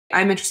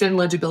I'm interested in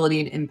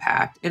legibility and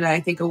impact. And I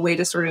think a way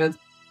to sort of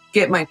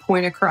get my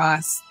point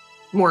across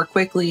more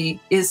quickly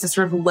is to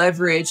sort of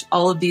leverage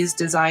all of these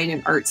design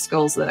and art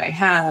skills that I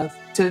have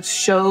to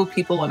show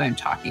people what I'm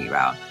talking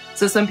about.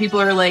 So some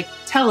people are like,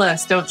 tell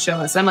us, don't show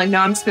us. I'm like, no,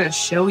 I'm just going to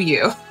show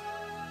you.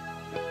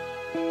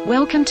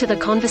 Welcome to the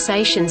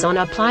Conversations on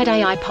Applied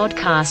AI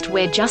podcast,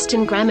 where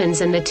Justin Grammans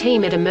and the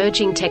team at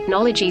Emerging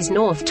Technologies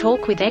North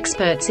talk with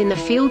experts in the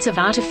fields of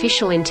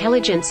artificial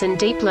intelligence and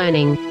deep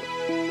learning.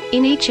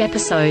 In each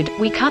episode,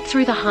 we cut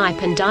through the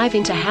hype and dive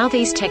into how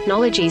these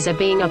technologies are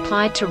being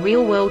applied to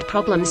real-world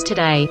problems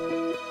today.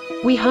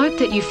 We hope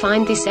that you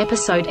find this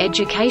episode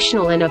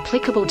educational and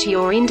applicable to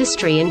your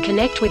industry, and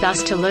connect with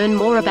us to learn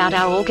more about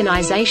our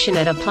organization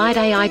at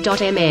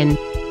appliedai.mn.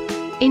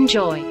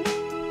 Enjoy.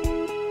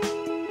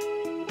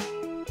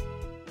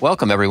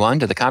 Welcome, everyone,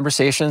 to the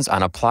Conversations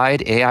on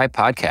Applied AI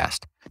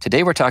podcast.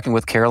 Today, we're talking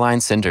with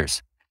Caroline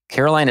Sinders.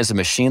 Caroline is a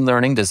machine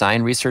learning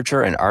design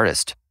researcher and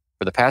artist.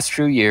 For the past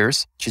few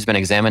years, she's been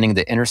examining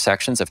the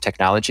intersections of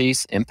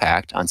technology's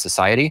impact on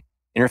society,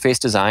 interface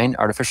design,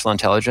 artificial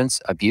intelligence,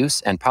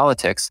 abuse, and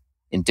politics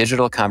in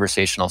digital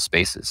conversational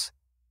spaces.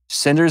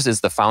 Sinders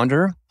is the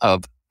founder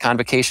of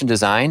Convocation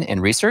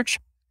Design+Research,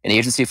 an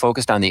agency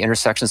focused on the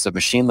intersections of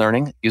machine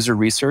learning, user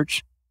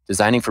research,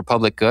 designing for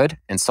public good,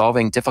 and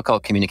solving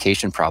difficult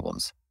communication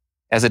problems.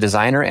 As a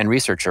designer and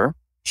researcher,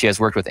 she has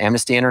worked with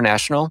Amnesty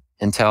International,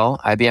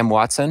 Intel, IBM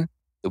Watson,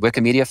 the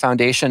Wikimedia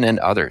Foundation, and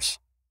others.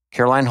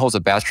 Caroline holds a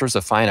Bachelor's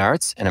of Fine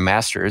Arts and a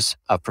Master's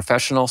of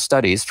Professional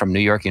Studies from New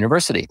York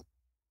University.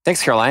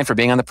 Thanks, Caroline, for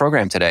being on the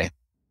program today.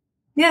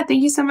 Yeah,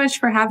 thank you so much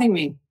for having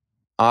me.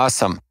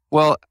 Awesome.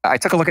 Well, I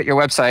took a look at your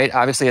website,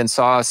 obviously, and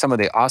saw some of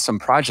the awesome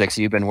projects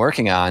you've been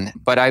working on.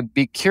 But I'd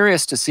be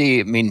curious to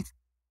see,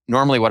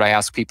 normally what I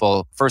ask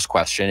people, first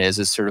question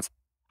is sort of,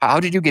 how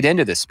did you get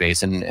into this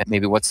space? And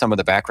maybe what's some of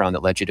the background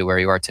that led you to where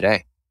you are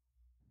today?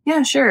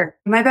 Yeah, sure.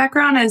 My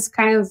background is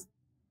kind of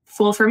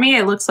full. For me,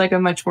 it looks like a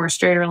much more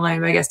straighter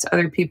line. I guess to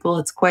other people,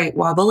 it's quite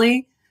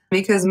wobbly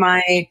because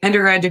my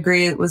undergrad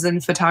degree was in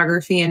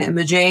photography and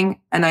imaging,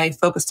 and I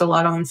focused a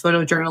lot on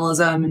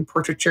photojournalism and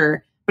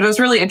portraiture. But I was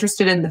really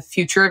interested in the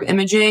future of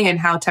imaging and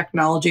how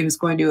technology was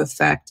going to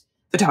affect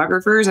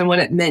photographers and what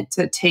it meant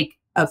to take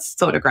a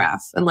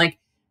photograph. And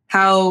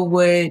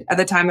at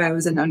the time I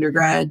was an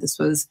undergrad, this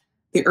was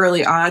the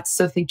early aughts.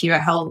 So thinking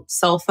about how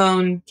cell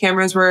phone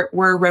cameras were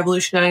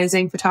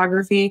revolutionizing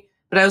photography.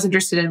 But I was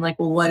interested in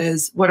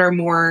what are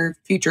more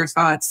future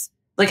thoughts?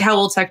 How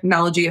will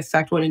technology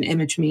affect what an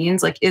image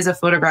means? Is a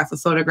photograph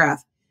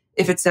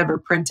if it's never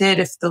printed,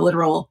 if the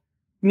literal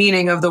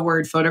meaning of the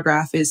word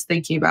photograph is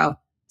thinking about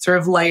sort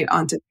of light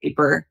onto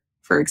paper,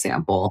 for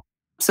example.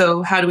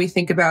 So how do we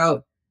think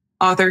about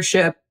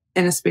authorship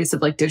in a space of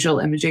digital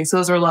imaging? So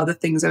those are a lot of the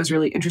things I was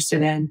really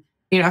interested in.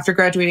 After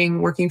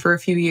graduating, working for a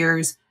few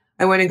years,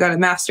 I went and got a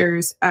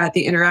master's at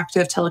the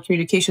Interactive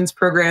Telecommunications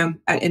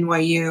program at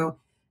NYU.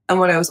 And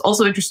what I was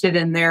also interested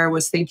in there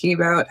was thinking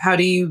about how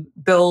do you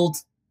build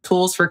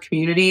tools for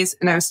communities?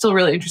 And I was still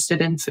really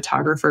interested in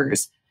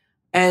photographers.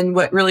 And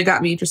what really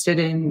got me interested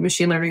in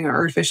machine learning or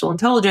artificial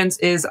intelligence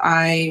is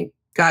I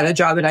got a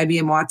job at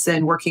IBM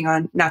Watson working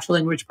on natural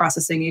language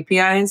processing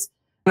APIs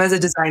as a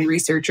design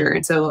researcher.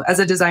 And so as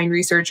a design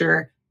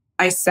researcher,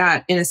 I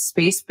sat in a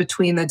space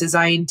between the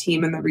design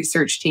team and the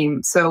research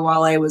team. So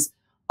while I was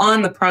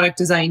on the product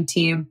design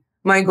team,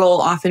 my goal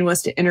often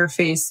was to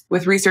interface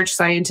with research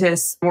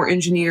scientists or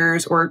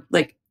engineers or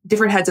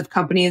different heads of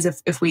companies.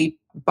 If we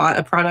bought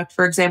a product,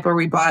 for example, or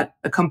we bought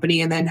a company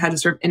and then had to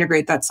sort of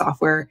integrate that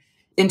software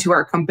into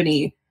our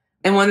company.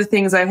 And one of the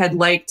things I had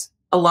liked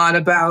a lot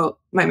about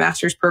my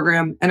master's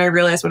program, and I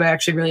realized what I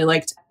actually really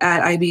liked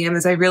at IBM,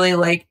 is I really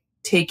liked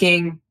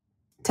taking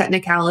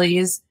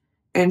technicalities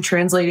and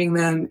translating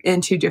them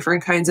into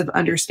different kinds of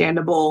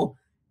understandable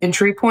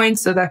entry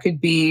points. So that could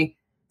be,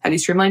 how do you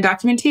streamline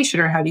documentation,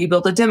 or how do you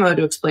build a demo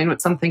to explain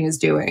what something is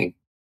doing?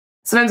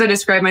 Sometimes I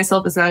describe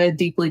myself as not a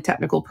deeply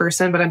technical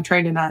person, but I'm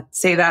trying to not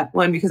say that,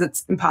 one, because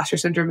it's imposter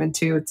syndrome, and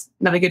two, it's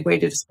not a good way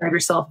to describe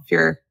yourself if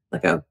you're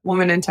a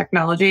woman in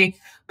technology.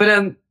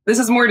 But this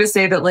is more to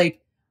say that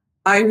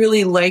I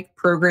really like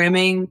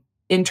programming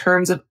in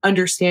terms of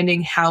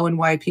understanding how and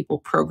why people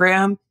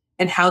program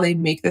and how they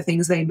make the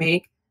things they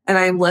make. And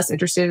I'm less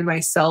interested in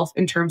myself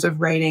in terms of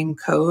writing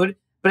code,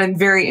 but I'm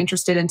very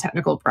interested in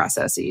technical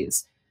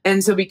processes.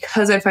 And so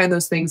because I find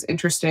those things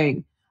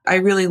interesting, I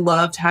really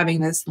loved having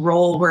this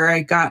role where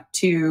I got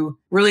to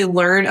really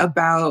learn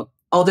about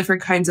all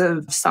different kinds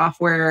of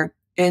software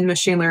and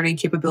machine learning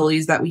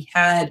capabilities that we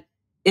had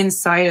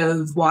inside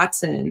of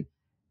Watson,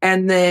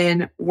 and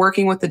then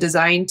working with the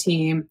design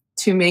team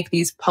to make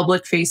these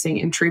public-facing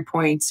entry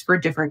points for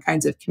different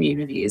kinds of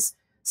communities.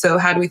 So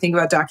how do we think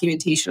about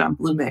documentation on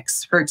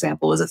Bluemix, for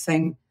example, was a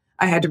thing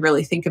I had to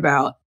really think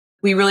about.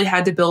 We really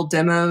had to build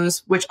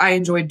demos, which I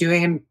enjoyed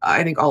doing, and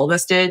I think all of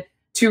us did,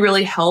 to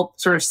really help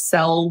sort of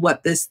sell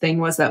what this thing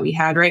was that we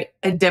had, right?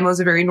 A demo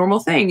is a very normal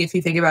thing, if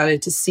you think about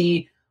it, to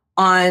see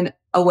on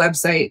a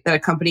website that a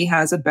company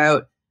has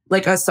about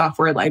a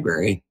software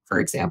library, for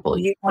example.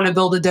 You want to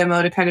build a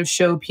demo to kind of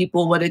show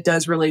people what it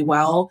does really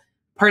well.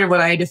 Part of what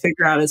I had to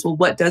figure out is, well,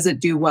 what does it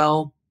do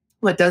well?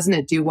 What doesn't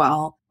it do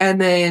well? And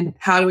then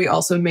how do we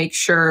also make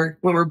sure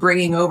when we're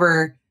bringing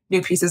over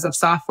new pieces of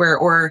software,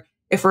 or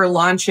if we're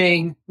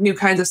launching new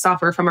kinds of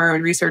software from our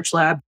own research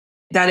lab,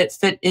 that it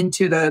fit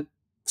into the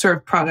sort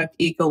of product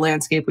eco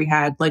landscape we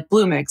had, like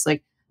Bluemix,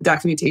 like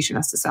documentation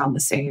has to sound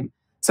the same.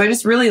 So I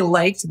just really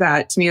liked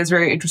that. To me, it was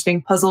very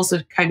interesting puzzles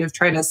to kind of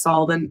try to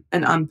solve and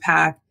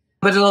unpack.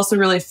 But it also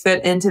really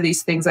fit into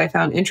these things I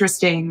found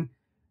interesting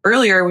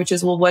earlier, which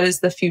is, well, what is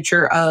the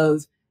future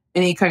of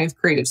any kind of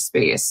creative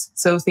space?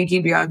 So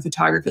thinking beyond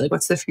photography, like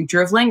what's the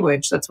future of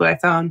language? That's what I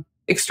found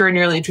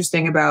extraordinarily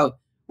interesting about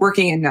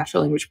working in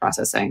natural language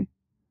processing.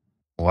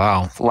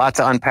 Wow. A lot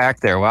to unpack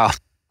there. Wow.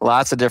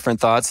 Lots of different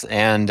thoughts.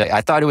 And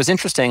I thought it was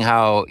interesting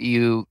how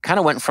you kind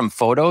of went from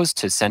photos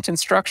to sentence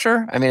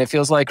structure. I mean, it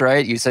feels like,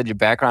 right? You said your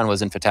background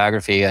was in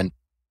photography, and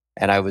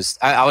I was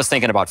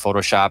thinking about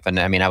Photoshop. And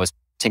I mean, I was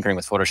tinkering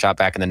with Photoshop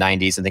back in the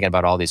 90s and thinking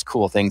about all these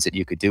cool things that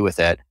you could do with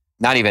it.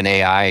 Not even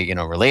AI,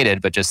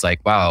 related, but just like,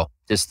 wow,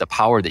 just the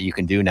power that you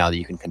can do now that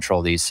you can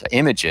control these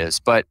images.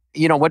 But,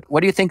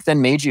 what do you think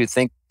then made you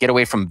get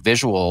away from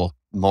visual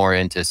more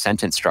into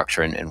sentence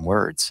structure and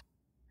words?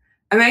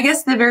 I mean, I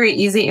guess the very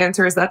easy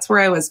answer is that's where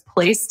I was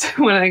placed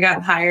when I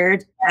got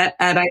hired at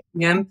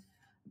IBM.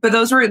 But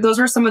those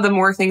were some of the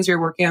more things you're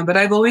working on. But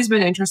I've always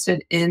been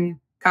interested in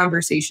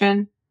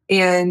conversation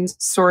and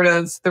sort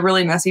of the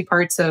really messy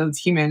parts of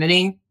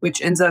humanity,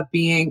 which ends up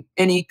being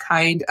any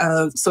kind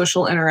of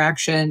social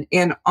interaction.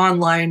 And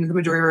online, the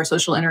majority of our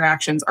social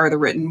interactions are the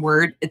written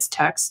word. It's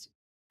text.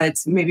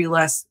 It's maybe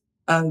less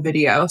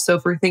video. So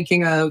if we're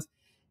thinking of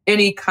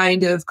any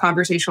kind of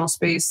conversational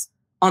space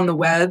on the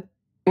web,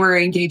 we're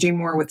engaging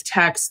more with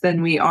text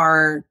than we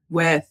are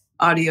with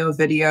audio,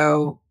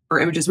 video, or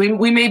images.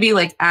 We may be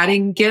like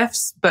adding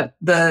GIFs, but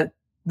the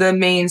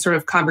main sort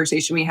of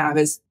conversation we have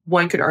is,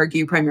 one could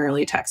argue,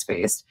 primarily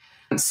text-based.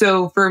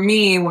 So for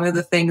me, one of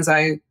the things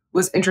I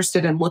was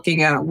interested in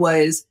looking at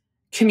was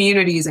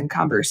communities and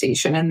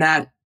conversation, and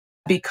that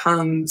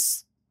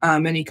becomes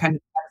any kind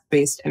of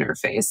text-based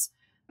interface.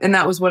 And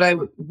that was what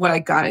I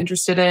got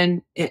interested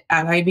in at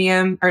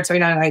IBM, or sorry,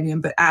 not at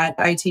IBM, but at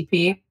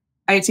ITP.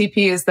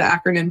 ITP is the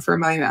acronym for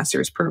my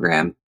master's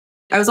program.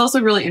 I was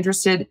also really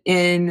interested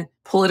in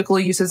political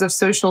uses of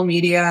social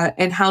media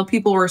and how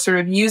people were sort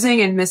of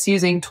using and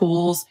misusing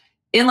tools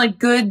in like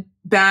good,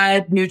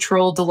 bad,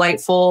 neutral,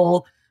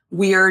 delightful,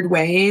 weird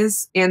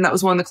ways. And that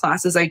was one of the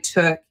classes I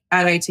took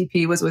at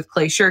ITP was with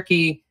Clay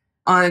Shirky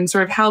on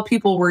sort of how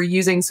people were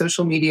using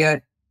social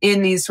media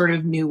in these sort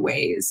of new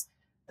ways.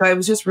 So I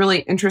was just really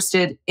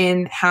interested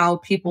in how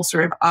people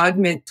sort of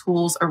augment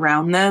tools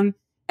around them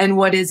and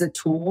what is a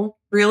tool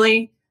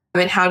really. I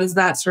mean, how does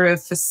that sort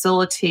of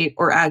facilitate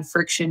or add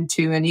friction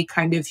to any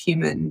kind of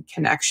human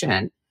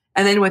connection?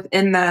 And then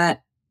within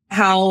that,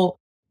 how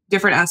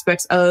different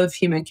aspects of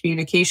human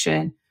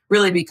communication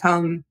really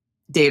become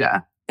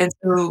data. And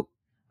so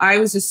I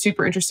was just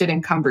super interested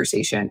in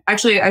conversation.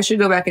 Actually, I should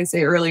go back and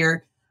say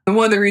earlier,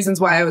 one of the reasons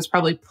why I was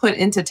probably put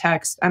into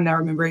text, I'm now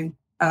remembering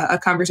a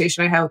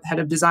conversation I had with head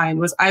of design,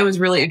 was I was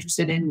really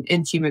interested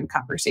in human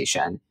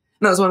conversation. And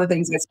that was one of the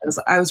things I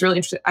said. I was really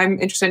interested. I'm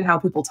interested in how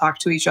people talk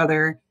to each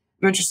other.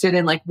 I'm interested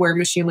in like where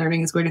machine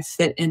learning is going to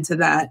fit into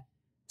that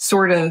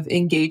sort of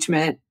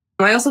engagement.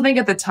 And I also think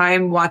at the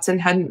time, Watson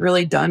hadn't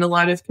really done a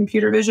lot of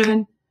computer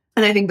vision.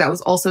 And I think that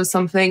was also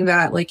something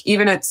that like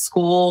even at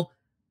school,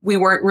 we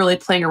weren't really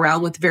playing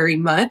around with very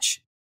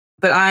much.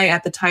 But I,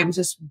 at the time,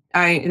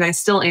 I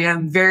still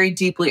am very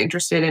deeply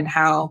interested in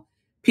how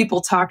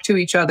people talk to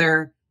each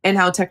other and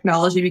how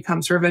technology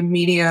becomes sort of a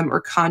medium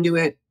or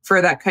conduit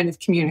for that kind of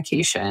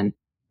communication.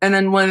 And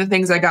then one of the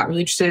things I got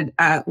really interested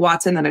at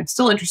Watson that I'm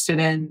still interested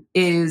in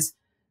is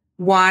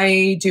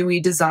why do we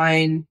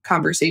design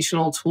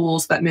conversational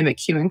tools that mimic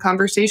human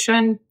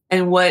conversation?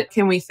 And what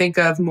can we think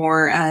of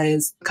more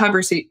as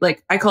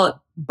like I call it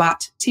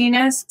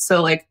bot-tiness.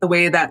 So like the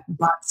way that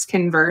bots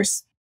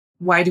converse.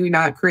 Why do we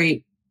not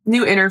create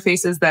new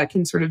interfaces that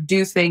can sort of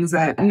do things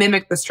that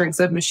mimic the strengths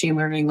of machine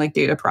learning, like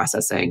data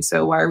processing?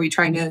 So why are we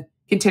trying to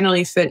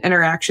continually fit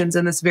interactions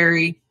in this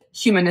very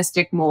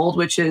humanistic mold,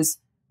 which is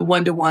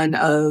one-to-one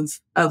of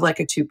like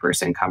a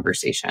two-person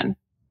conversation?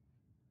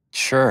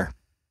 Sure.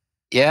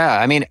 Yeah.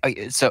 I mean,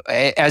 so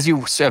as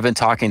you have been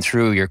talking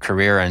through your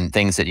career and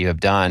things that you have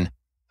done,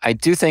 I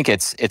do think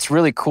it's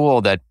really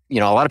cool that, a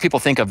lot of people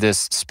think of this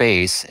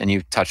space, and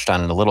you touched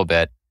on it a little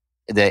bit,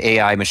 the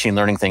AI machine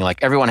learning thing,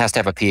 like everyone has to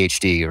have a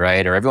PhD,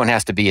 right? Or everyone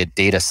has to be a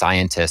data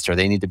scientist, or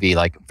they need to be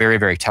like very,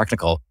 very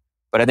technical.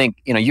 But I think,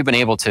 you've been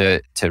able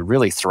to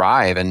really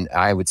thrive. And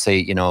I would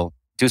say,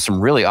 do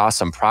some really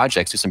awesome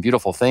projects, do some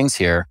beautiful things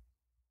here,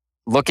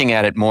 looking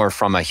at it more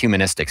from a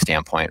humanistic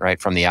standpoint, right?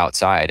 From the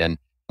outside. And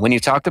when you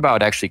talked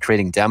about actually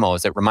creating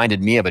demos, it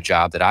reminded me of a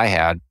job that I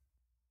had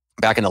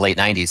back in the late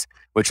 90s,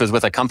 which was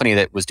with a company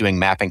that was doing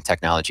mapping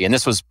technology. And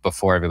this was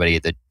before everybody,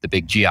 the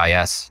big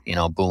GIS,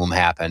 boom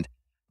happened.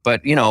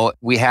 But,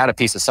 we had a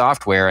piece of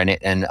software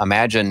and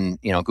imagine,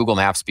 Google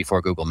Maps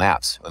before Google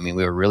Maps. I mean,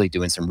 we were really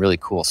doing some really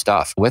cool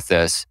stuff with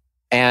this.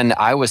 And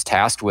I was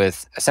tasked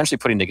with essentially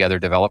putting together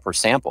developer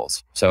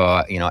samples.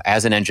 So,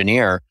 as an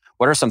engineer,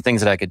 what are some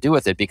things that I could do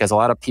with it? Because a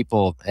lot of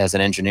people, as an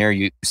engineer,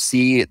 you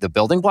see the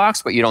building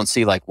blocks, but you don't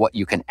see like what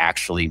you can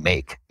actually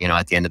make,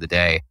 at the end of the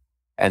day.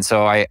 And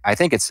so I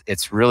think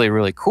it's really,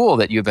 really cool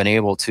that you've been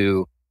able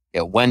to,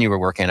 when you were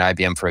working at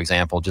IBM, for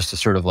example, just to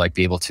sort of like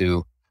be able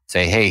to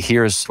say, hey,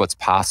 here's what's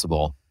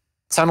possible.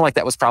 It sounded like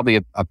that was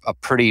probably a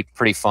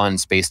pretty fun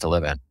space to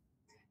live in.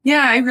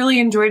 Yeah, I really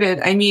enjoyed it.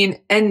 I mean,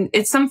 and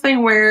it's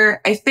something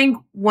where I think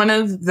one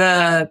of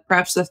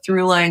perhaps the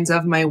through lines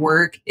of my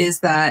work is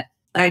that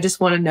I just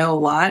want to know a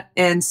lot.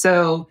 And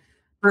so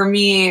for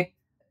me,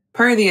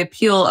 part of the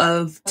appeal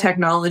of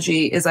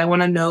technology is I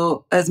want to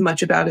know as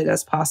much about it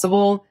as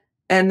possible.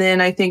 And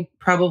then I think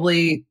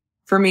probably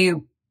for me,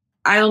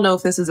 I don't know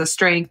if this is a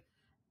strength.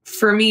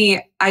 For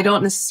me, I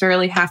don't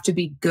necessarily have to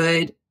be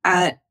good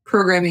at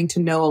programming to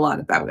know a lot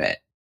about it.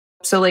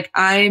 So like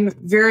I'm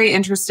very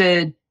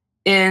interested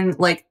in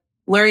like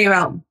learning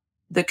about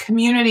the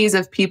communities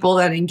of people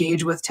that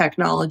engage with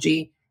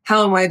technology,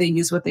 how and why they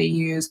use what they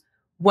use.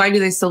 Why do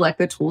they select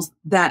the tools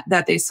that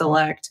they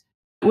select?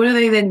 What do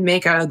they then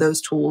make out of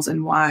those tools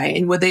and why?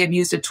 And would they have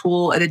used a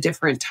tool at a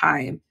different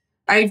time?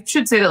 I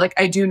should say that like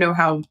I do know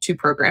how to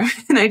program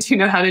and I do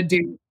know how to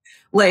do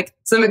like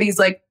some of these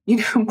like,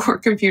 more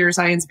computer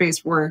science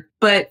based work.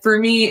 But for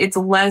me, it's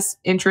less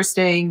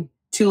interesting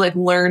to like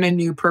learn a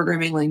new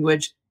programming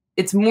language.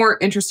 It's more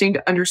interesting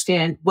to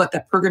understand what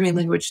that programming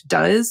language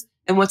does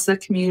and what's the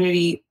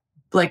community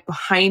like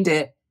behind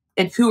it.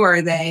 And who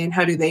are they and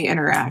how do they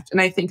interact?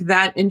 And I think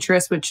that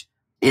interest, which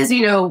is,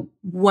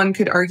 one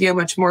could argue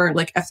much more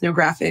like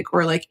ethnographic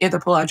or like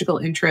anthropological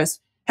interest,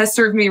 has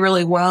served me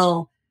really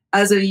well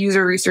as a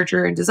user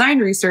researcher and design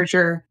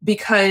researcher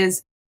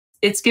because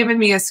it's given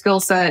me a skill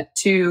set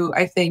to,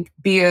 I think,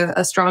 be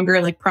a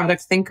stronger like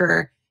product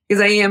thinker because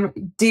I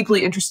am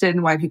deeply interested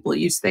in why people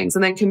use things.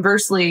 And then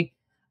conversely,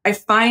 I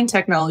find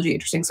technology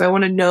interesting. So I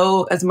want to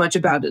know as much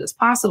about it as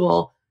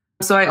possible.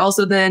 So I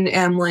also then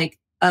am like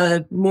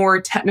a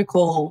more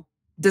technical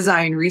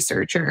design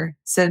researcher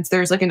since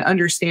there's like an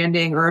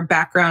understanding or a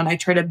background I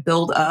try to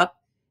build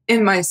up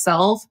in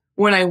myself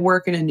when I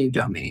work in a new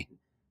domain.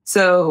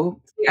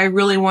 So I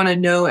really want to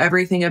know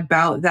everything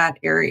about that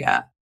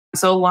area.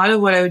 So a lot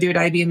of what I would do at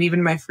IBM, even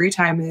in my free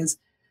time, is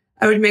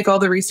I would make all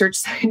the research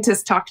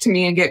scientists talk to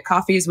me and get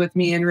coffees with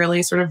me and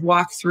really sort of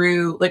walk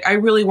through, like, I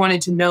really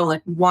wanted to know,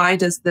 like, why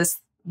does this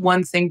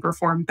one thing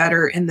perform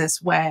better in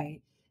this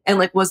way? And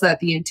like, was that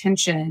the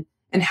intention?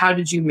 And how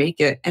did you make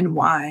it and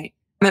why?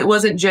 And it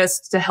wasn't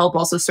just to help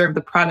also serve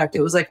the product.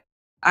 It was like,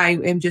 I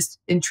am just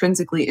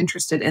intrinsically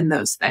interested in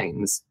those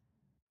things.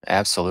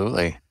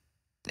 Absolutely.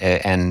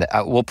 And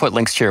we'll put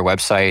links to your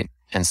website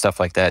and stuff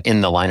like that in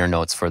the liner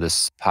notes for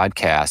this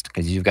podcast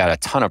because you've got a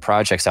ton of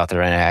projects out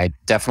there and I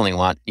definitely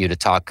want you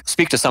to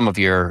speak to some of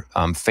your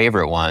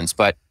favorite ones.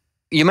 But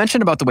you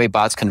mentioned about the way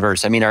bots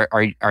converse. I mean,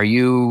 are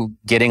you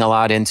getting a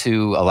lot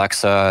into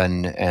Alexa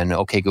and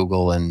OK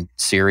Google and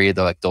Siri,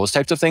 like those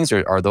types of things?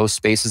 Or are those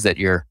spaces that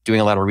you're doing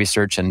a lot of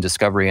research and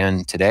discovery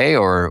in today?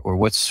 Or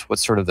what's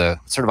sort of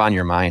on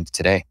your mind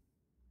today?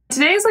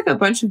 Today is like a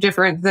bunch of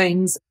different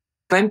things.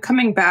 I'm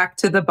coming back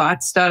to the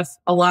bot stuff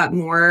a lot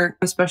more,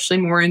 especially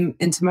more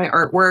into my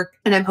artwork.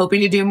 And I'm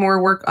hoping to do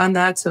more work on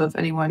that. So if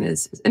anyone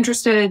is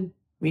interested,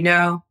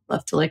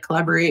 love to like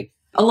collaborate.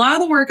 A lot of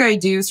the work I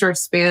do sort of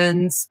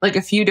spans like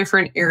a few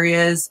different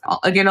areas,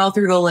 again, all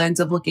through the lens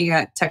of looking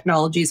at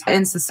technologies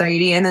in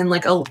society. And then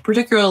like a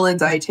particular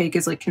lens I take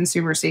is like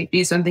consumer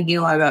safety. So I'm thinking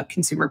a lot about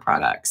consumer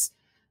products.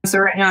 So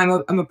right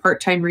now I'm a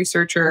part-time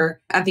researcher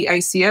at the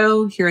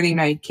ICO here in the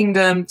United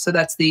Kingdom. So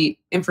that's the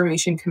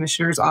Information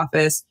Commissioner's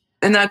Office.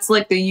 And that's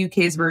like the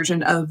UK's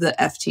version of the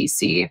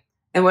FTC.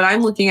 And what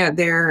I'm looking at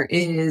there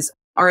is,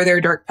 are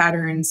there dark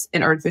patterns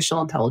in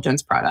artificial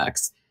intelligence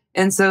products?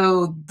 And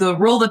so the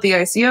role that the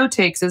ICO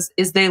takes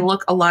is they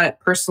look a lot at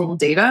personal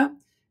data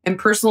and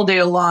personal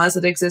data laws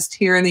that exist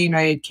here in the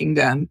United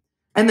Kingdom.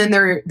 And then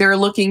they're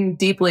looking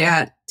deeply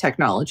at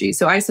technology.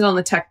 So I sit on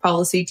the tech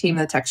policy team,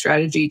 the tech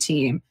strategy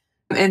team.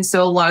 And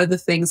so a lot of the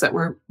things that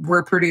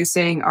we're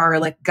producing are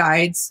like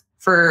guides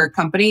for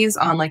companies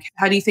on like,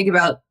 how do you think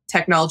about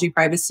technology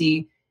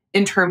privacy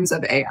in terms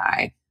of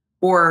AI,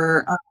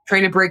 or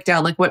trying to break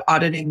down like what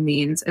auditing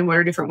means and what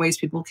are different ways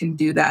people can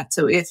do that.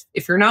 So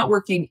if you're not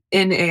working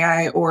in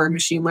AI or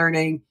machine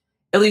learning,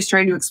 at least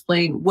trying to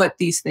explain what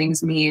these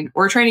things mean,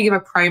 or trying to give a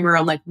primer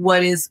on like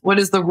what is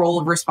the role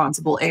of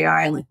responsible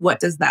AI and like what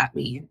does that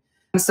mean.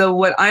 And so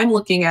what I'm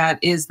looking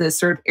at is this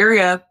sort of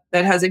area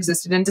that has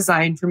existed in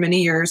design for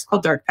many years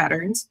called dark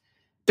patterns.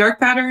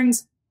 Dark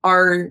patterns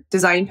are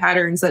design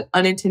patterns that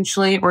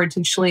unintentionally or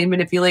intentionally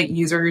manipulate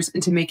users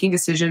into making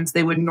decisions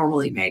they wouldn't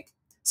normally make.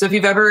 So if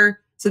you've ever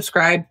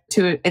subscribed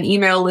to an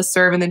email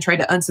listserv and then tried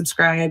to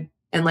unsubscribe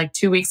and like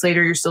 2 weeks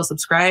later you're still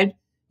subscribed,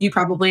 you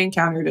probably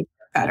encountered a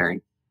dark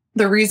pattern.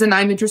 The reason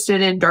I'm interested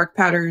in dark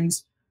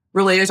patterns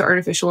related to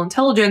artificial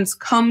intelligence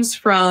comes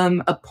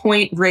from a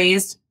point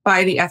raised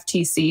by the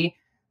FTC.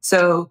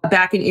 So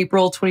back in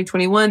April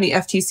 2021, the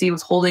FTC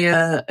was holding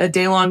a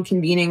day-long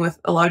convening with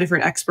a lot of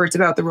different experts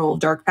about the role of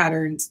dark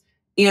patterns.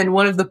 And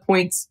one of the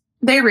points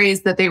they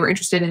raised that they were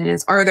interested in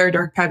is, are there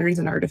dark patterns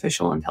in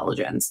artificial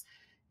intelligence?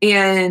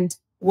 And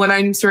what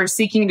I'm sort of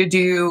seeking to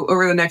do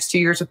over the next 2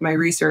 years with my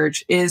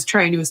research is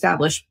trying to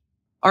establish,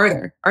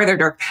 are there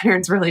dark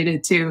patterns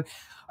related to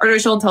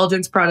artificial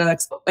intelligence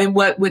products, and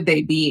what would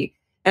they be?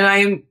 And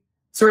I'm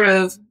sort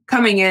of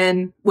coming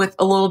in with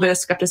a little bit of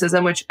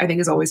skepticism, which I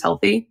think is always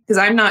healthy, because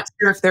I'm not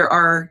sure if there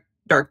are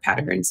dark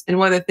patterns. And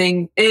one of the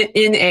things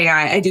in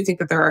AI, I do think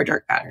that there are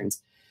dark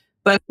patterns.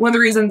 But one of the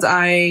reasons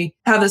I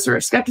have this sort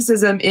of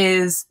skepticism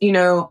is,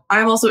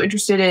 I'm also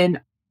interested in,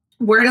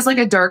 where does like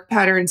a dark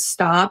pattern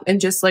stop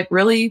and just like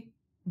really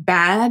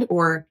bad,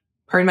 or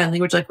pardon my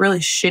language, like really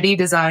shitty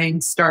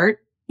design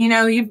start?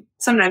 You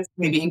sometimes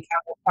maybe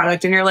encounter a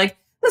product and you're like,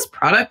 this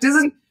product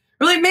isn't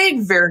really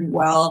made very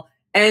well.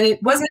 And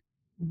it wasn't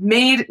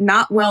made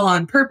not well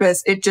on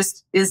purpose. It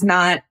just is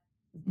not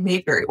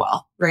made very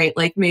well, right?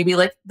 Like maybe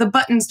like the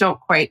buttons don't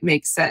quite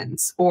make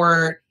sense,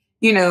 or,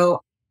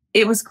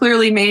 it was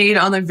clearly made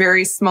on a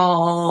very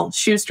small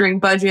shoestring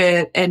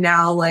budget. And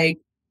now like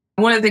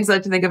one of the things I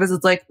like to think of is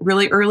it's like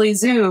really early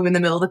Zoom in the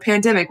middle of the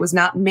pandemic was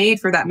not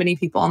made for that many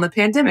people on the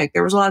pandemic.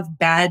 There was a lot of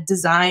bad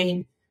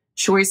design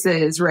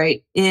choices,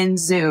 right, in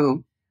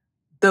Zoom.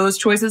 Those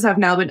choices have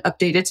now been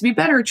updated to be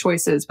better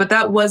choices, but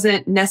that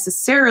wasn't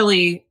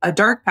necessarily a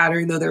dark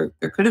pattern, though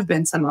there could have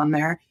been some on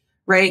there,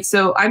 right?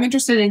 So I'm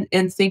interested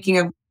in thinking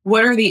of,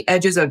 what are the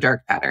edges of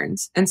dark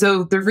patterns? And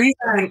so the reason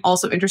I'm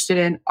also interested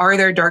in, are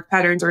there dark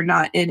patterns or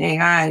not in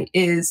AI,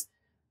 is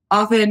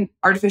often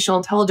artificial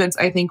intelligence,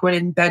 I think, when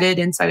embedded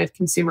inside of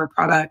consumer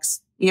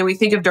products, we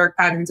think of dark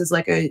patterns as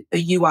like a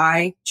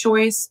UI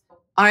choice.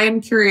 I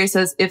am curious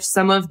as if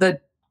some of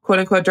the quote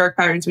unquote dark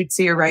patterns we'd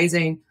see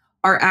arising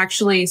are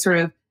actually sort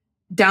of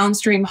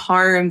downstream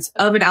harms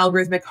of an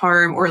algorithmic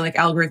harm, or like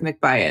algorithmic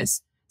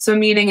bias. So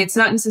meaning it's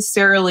not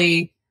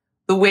necessarily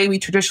the way we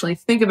traditionally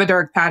think of a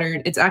dark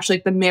pattern, it's actually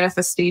like the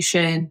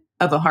manifestation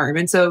of a harm.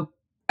 And so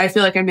I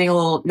feel like I'm being a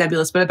little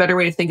nebulous, but a better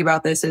way to think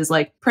about this is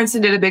like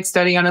Princeton did a big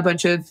study on a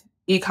bunch of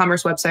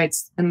e-commerce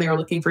websites, and they were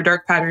looking for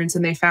dark patterns,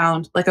 and they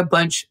found like a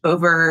bunch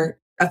over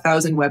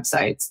 1,000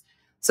 websites.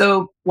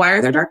 So why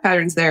are there dark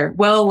patterns there?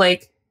 Well,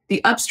 like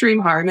the upstream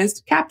harm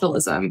is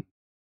capitalism.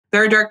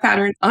 There are dark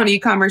patterns on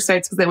e-commerce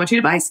sites because they want you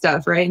to buy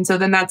stuff, right? And so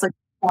then that's like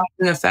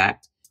an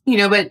effect,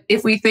 but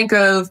if we think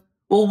of,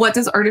 well, what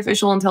does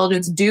artificial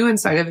intelligence do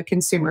inside of a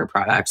consumer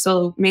product?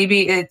 So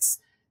maybe it's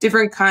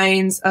different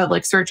kinds of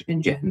like search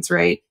engines,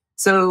 right?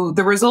 So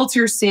the results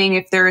you're seeing,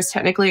 if there is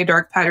technically a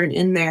dark pattern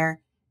in there,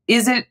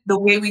 is it the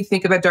way we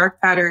think of a dark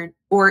pattern,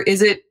 or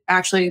is it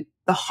actually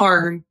the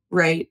harm,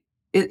 right?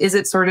 Is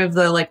it sort of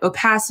the like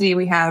opacity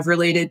we have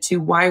related to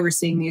why we're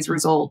seeing these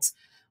results,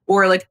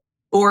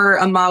 or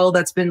a model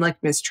that's been like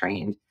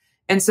mistrained?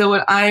 And so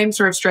what I'm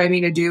sort of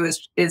striving to do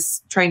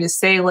is trying to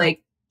say,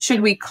 like,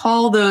 should we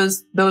call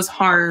those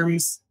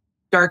harms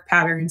dark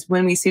patterns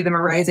when we see them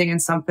arising in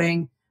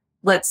something,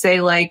 let's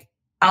say like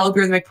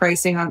algorithmic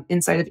pricing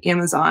inside of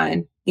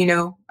Amazon?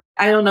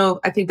 I don't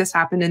know. I think this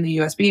happened in the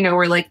US, but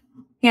where like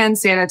hand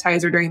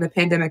sanitizer during the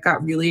pandemic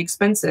got really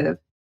expensive.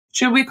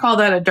 Should we call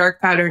that a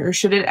dark pattern, or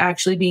should it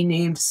actually be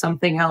named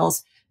something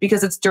else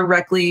because it's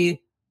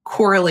directly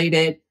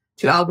correlated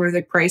to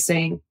algorithmic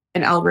pricing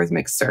and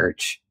algorithmic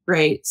search,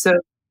 right? So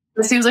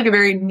it seems like a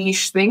very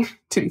niche thing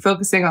to be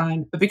focusing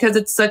on, but because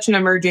it's such an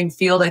emerging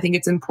field, I think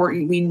it's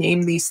important we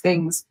name these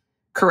things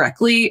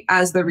correctly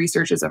as the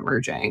research is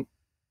emerging.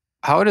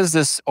 How does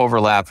this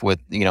overlap with,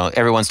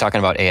 everyone's talking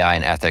about AI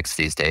and ethics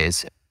these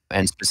days,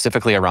 and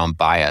specifically around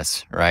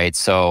bias, right?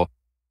 So,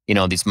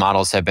 these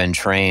models have been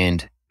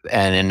trained,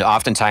 and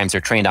oftentimes they're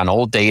trained on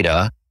old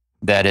data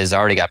that has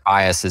already got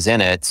biases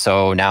in it.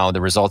 So now the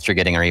results you're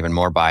getting are even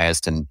more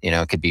biased, and,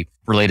 it could be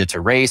related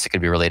to race, it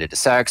could be related to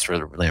sex,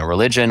 or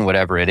religion,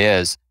 whatever it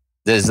is.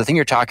 Does the thing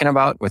you're talking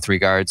about with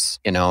regards,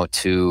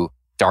 to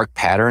dark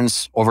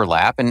patterns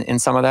overlap in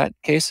some of that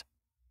case?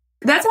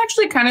 That's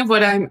actually kind of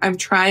what I'm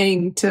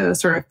trying to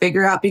sort of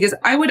figure out, because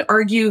I would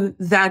argue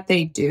that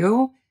they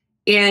do.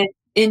 And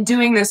in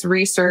doing this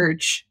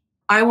research,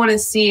 I want to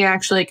see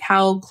actually like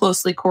how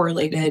closely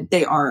correlated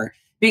they are.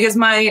 Because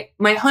my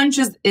hunch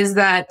is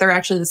that they're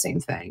actually the same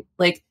thing.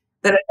 Like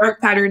that a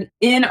dark pattern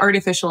in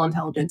artificial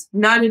intelligence,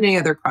 not in any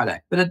other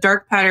product, but a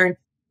dark pattern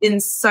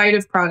inside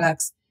of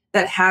products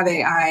that have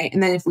AI.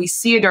 And then if we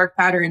see a dark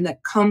pattern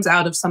that comes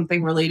out of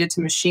something related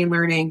to machine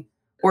learning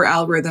or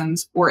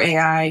algorithms or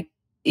AI,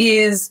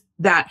 is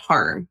that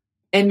harm?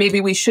 And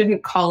maybe we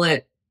shouldn't call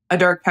it a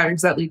dark pattern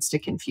because that leads to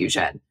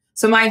confusion.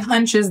 So my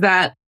hunch is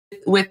that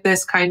with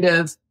this kind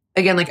of,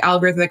 again, like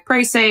algorithmic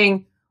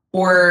pricing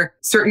or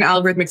certain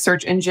algorithmic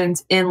search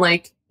engines in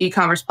like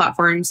e-commerce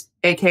platforms,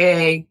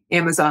 AKA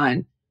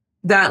Amazon,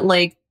 that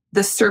like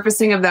the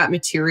surfacing of that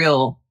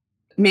material,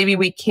 maybe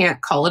we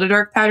can't call it a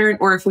dark pattern,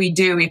 or if we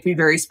do, we have to be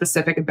very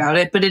specific about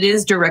it, but it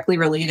is directly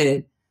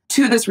related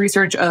to this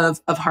research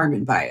of harm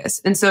and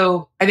bias. And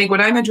so I think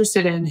what I'm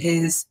interested in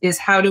is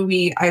how do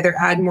we either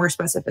add more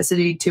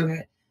specificity to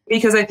it?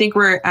 Because I think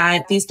we're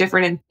at these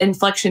different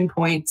inflection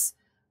points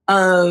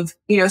of,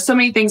 so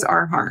many things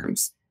are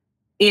harms.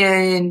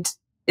 And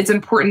it's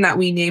important that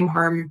we name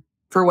harm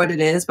for what it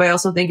is, but I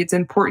also think it's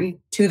important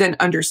to then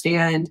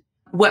understand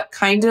what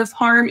kind of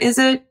harm is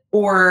it,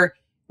 or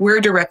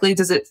where directly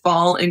does it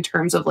fall in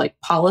terms of like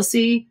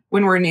policy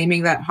when we're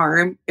naming that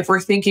harm, if we're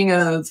thinking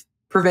of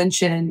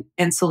prevention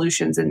and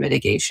solutions and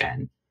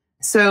mitigation.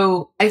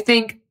 So I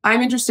think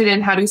I'm interested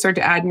in how do we start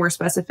to add more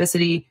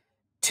specificity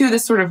to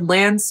this sort of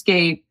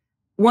landscape,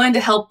 one, to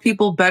help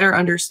people better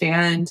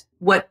understand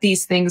what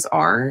these things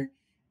are.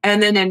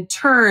 And then in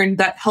turn,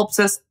 that helps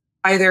us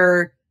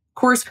either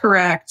course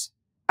correct,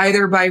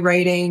 either by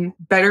writing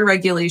better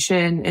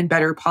regulation and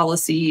better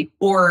policy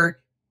or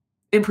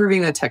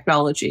improving the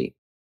technology.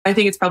 I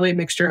think it's probably a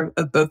mixture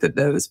of both of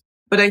those.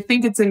 But I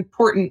think it's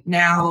important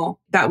now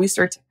that we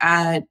start to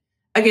add,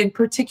 again,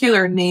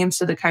 particular names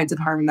to the kinds of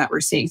harm that we're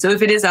seeing. So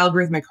if it is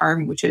algorithmic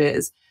harm, which it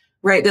is,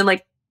 right, then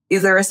like,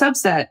 is there a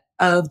subset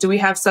of, do we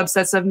have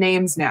subsets of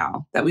names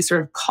now that we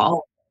sort of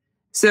call?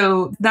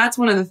 So that's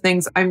one of the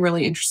things I'm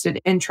really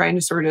interested in trying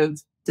to sort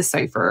of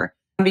decipher.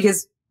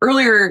 Because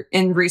earlier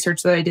in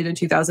research that I did in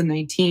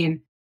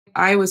 2019,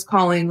 I was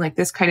calling like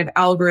this kind of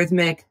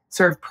algorithmic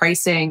sort of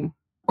pricing,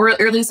 or at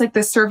least like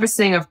the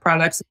surfacing of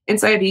products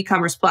inside of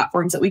e-commerce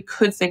platforms, that we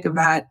could think of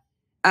that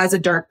as a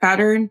dark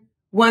pattern.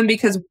 One,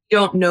 because we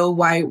don't know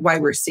why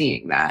we're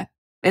seeing that.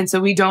 And so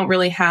we don't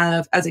really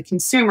have, as a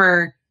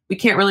consumer, we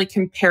can't really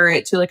compare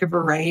it to like a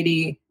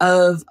variety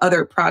of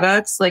other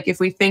products. Like if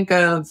we think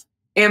of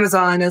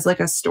Amazon as like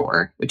a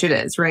store, which it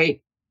is,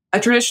 right? A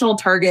traditional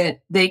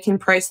Target, they can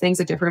price things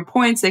at different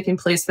points. They can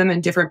place them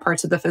in different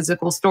parts of the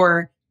physical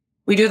store.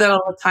 We do that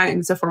all the time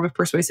as a form of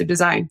persuasive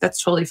design.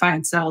 That's totally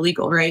fine. It's not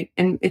illegal, right?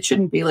 And it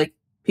shouldn't be. Like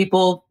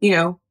people,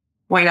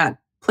 why not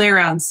play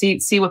around,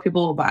 see what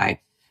people will buy.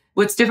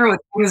 What's different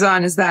with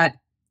Amazon is that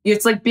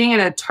it's like being in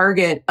a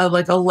Target of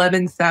like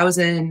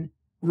 11,000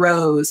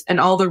 rows, and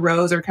all the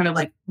rows are kind of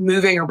like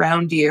moving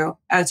around you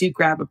as you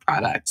grab a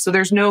product. So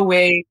there's no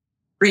way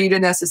for you to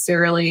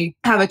necessarily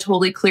have a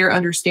totally clear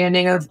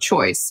understanding of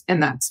choice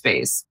in that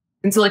space.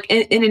 And so like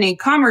in an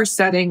e-commerce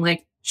setting,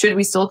 like, should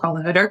we still call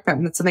it a dark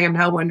pattern? That's something I'm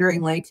now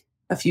wondering like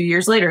a few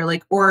years later,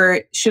 like,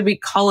 or should we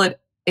call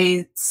it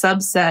a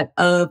subset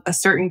of a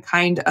certain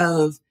kind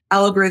of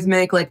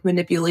algorithmic like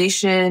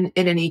manipulation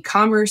in an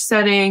e-commerce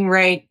setting,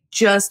 right?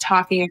 Just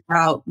talking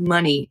about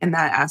money in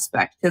that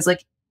aspect. Because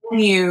like, can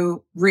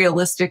you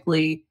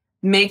realistically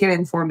make an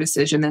informed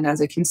decision then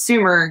as a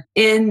consumer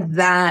in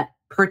that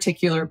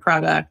particular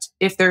product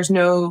if there's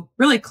no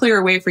really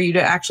clear way for you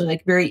to actually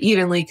like very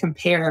evenly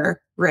compare,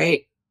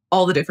 right,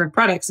 all the different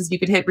products? Is you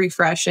could hit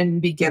refresh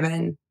and be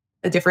given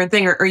a different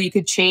thing, or you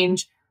could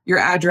change your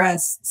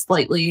address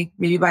slightly,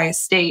 maybe by a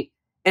state,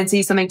 and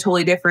see something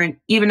totally different,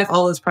 even if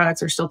all those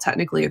products are still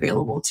technically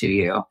available to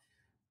you.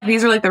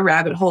 These are like the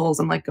rabbit holes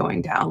I'm like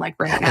going down like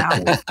right now.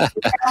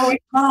 How do we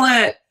call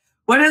it?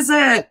 What is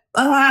it?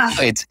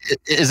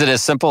 Is it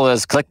as simple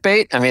as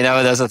clickbait? I mean,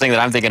 that's the thing that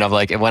I'm thinking of.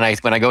 Like when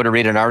I go to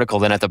read an article,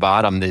 then at the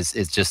bottom it's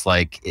just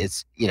like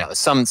it's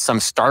some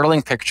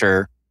startling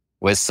picture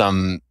with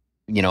some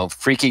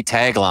freaky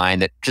tagline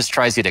that just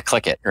tries you to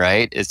click it,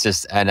 right? It's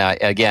just, and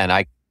again,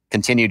 I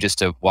continue just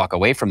to walk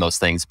away from those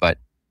things, but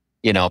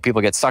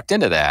people get sucked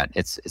into that.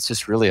 It's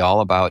just really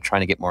all about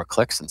trying to get more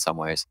clicks in some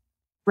ways.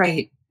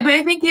 Right. But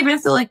I think even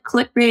so, like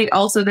clickbait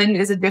also then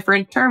is a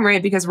different term,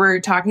 right? Because we're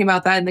talking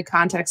about that in the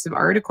context of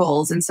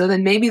articles. And so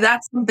then maybe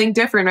that's something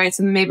different, right?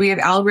 So maybe we have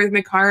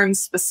algorithmic harm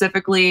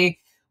specifically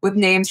with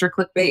names for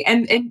clickbait.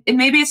 And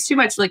maybe it's too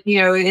much, like,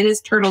 it is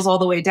turtles all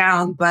the way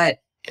down. But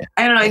yeah.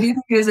 I don't know. I do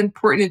think it is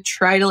important to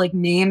try to like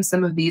name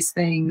some of these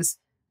things.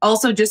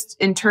 Also just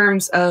in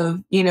terms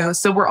of,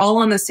 so we're all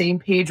on the same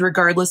page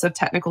regardless of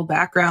technical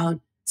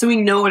background. So we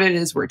know what it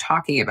is we're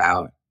talking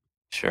about.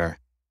 Sure.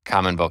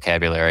 Common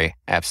vocabulary,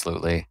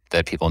 absolutely,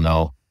 that people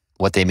know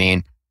what they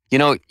mean.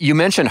 You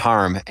mentioned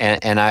harm,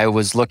 and I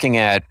was looking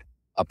at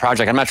a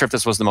project. I'm not sure if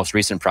this was the most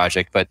recent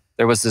project, but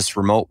there was this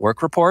remote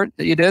work report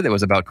that you did that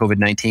was about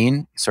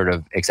COVID-19, sort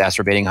of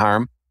exacerbating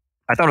harm.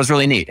 I thought it was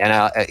really neat. And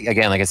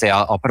again, like I say,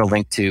 I'll put a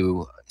link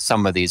to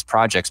some of these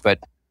projects. But,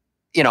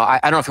 I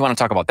don't know if you want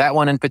to talk about that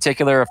one in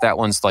particular, if that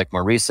one's like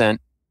more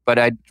recent. But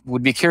I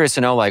would be curious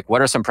to know, like,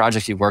 what are some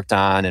projects you've worked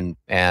on,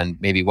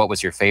 and maybe what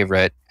was your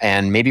favorite,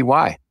 and maybe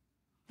why?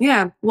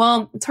 Yeah,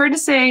 well, it's hard to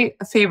say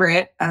a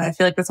favorite. I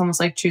feel like that's almost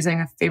like choosing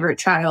a favorite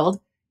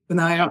child, even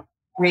though I don't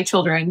have any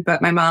children.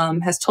 But my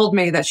mom has told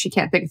me that she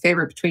can't pick a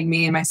favorite between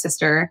me and my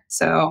sister.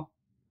 So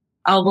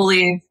I'll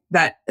believe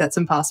that that's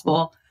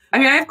impossible. I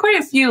mean, I have quite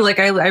a few. Like,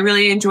 I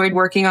really enjoyed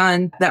working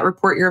on that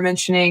report you're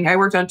mentioning. I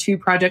worked on 2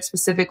 projects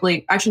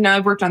specifically. Actually, now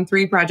I've worked on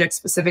 3 projects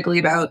specifically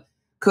about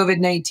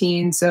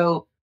COVID-19.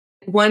 So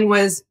one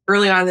was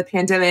early on in the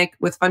pandemic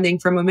with funding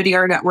from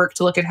Wikimedia Network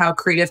to look at how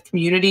creative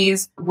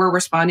communities were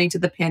responding to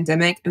the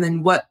pandemic. And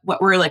then what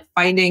were like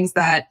findings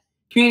that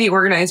community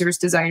organizers,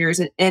 designers,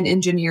 and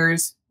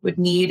engineers would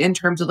need in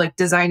terms of like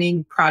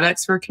designing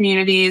products for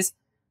communities.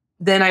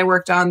 Then I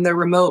worked on the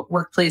remote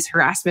workplace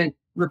harassment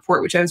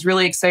report, which I was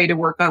really excited to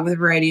work on with a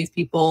variety of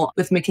people,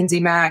 with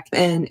McKinsey Mack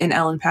and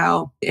Ellen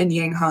Pao and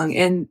Yang Hung.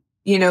 And,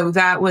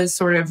 that was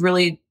sort of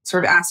really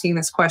sort of asking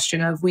this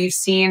question of, we've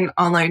seen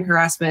online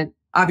harassment,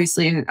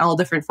 obviously in all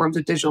different forms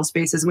of digital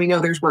spaces. We know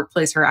there's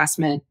workplace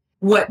harassment.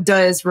 What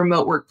does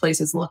remote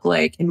workplaces look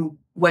like? And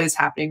what is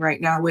happening right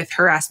now with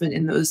harassment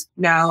in those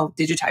now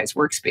digitized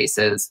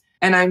workspaces?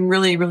 And I'm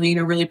really, really,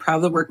 really proud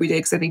of the work we did,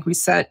 because I think we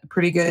set a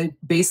pretty good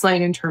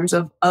baseline in terms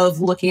of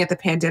looking at the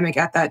pandemic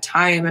at that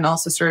time, and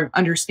also sort of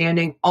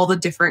understanding all the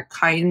different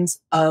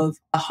kinds of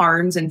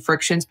harms and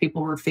frictions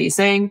people were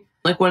facing.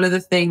 Like, one of the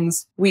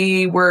things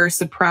we were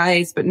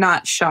surprised, but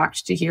not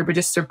shocked to hear, but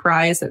just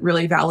surprised that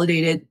really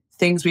validated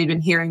things we'd been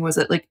hearing, was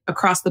that like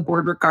across the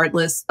board,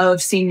 regardless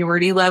of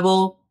seniority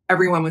level,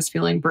 everyone was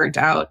feeling burnt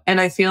out.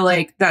 And I feel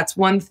like that's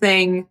one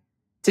thing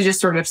to just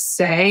sort of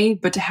say,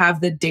 but to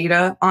have the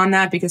data on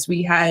that, because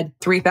we had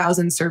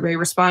 3,000 survey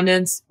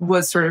respondents,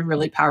 was sort of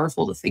really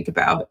powerful to think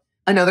about.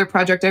 Another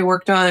project I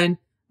worked on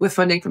with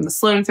funding from the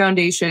Sloan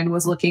Foundation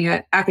was looking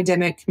at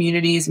academic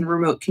communities and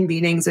remote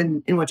convenings,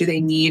 and what do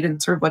they need,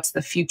 and sort of what's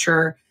the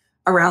future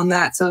around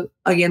that. So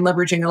again,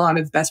 leveraging a lot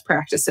of best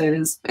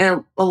practices.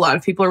 And a lot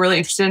of people are really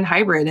interested in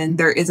hybrid, and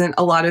there isn't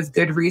a lot of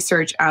good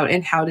research out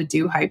in how to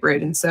do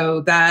hybrid. And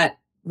so that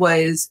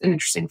was an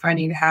interesting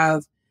finding to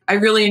have. I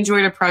really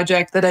enjoyed a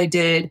project that I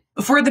did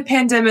before the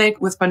pandemic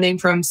with funding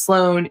from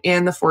Sloan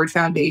and the Ford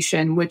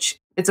Foundation, which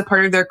it's a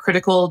part of their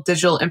critical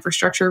digital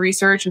infrastructure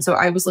research. And so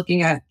I was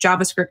looking at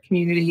JavaScript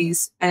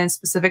communities and a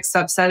specific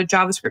subset of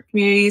JavaScript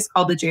communities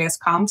called the JS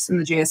Comps and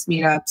the JS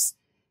Meetups,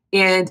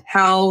 and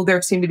how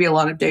there seemed to be a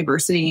lot of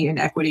diversity and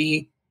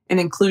equity and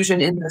inclusion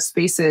in those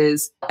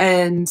spaces.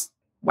 And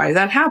why did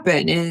that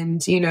happen?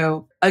 And,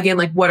 again,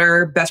 like, what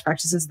are best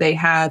practices they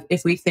have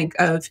if we think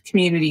of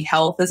community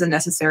health as a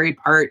necessary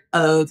part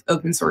of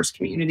open source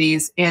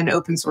communities and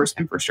open source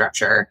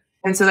infrastructure?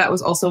 And so that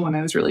was also one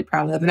I was really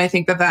proud of. And I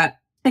think that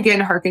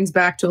again, harkens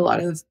back to a lot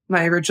of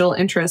my original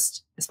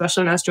interest,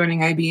 especially when I was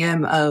joining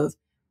IBM, of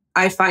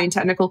I find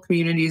technical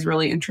communities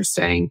really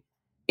interesting.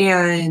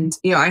 And,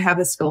 I have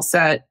a skill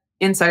set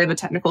inside of a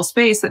technical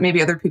space that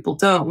maybe other people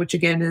don't, which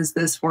again is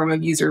this form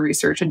of user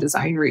research and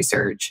design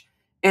research.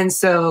 And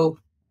so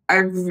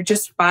I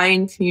just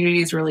find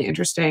communities really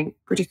interesting,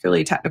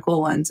 particularly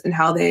technical ones, and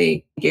how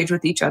they engage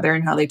with each other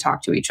and how they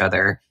talk to each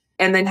other.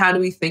 And then how do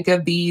we think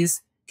of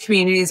these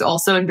communities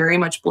also in very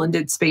much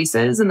blended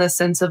spaces, in the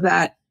sense of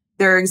that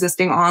they're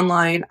existing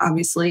online,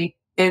 obviously,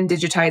 in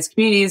digitized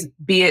communities,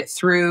 be it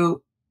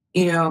through,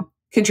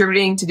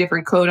 contributing to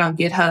different code on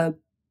GitHub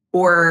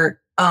or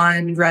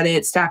on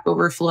Reddit, Stack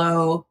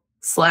Overflow,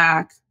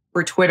 Slack,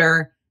 or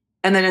Twitter.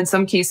 And then in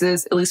some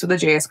cases, at least with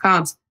the JS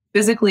Comps,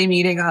 physically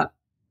meeting up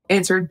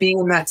and sort of being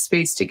in that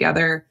space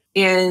together,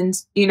 and,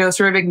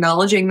 sort of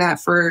acknowledging that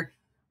for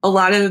a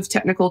lot of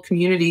technical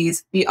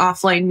communities, the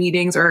offline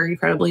meetings are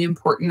incredibly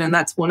important. And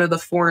that's one of the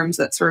forms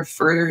that sort of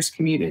furthers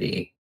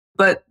community.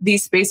 But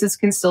these spaces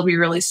can still be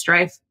really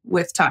strife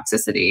with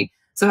toxicity.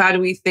 So how do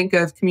we think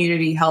of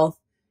community health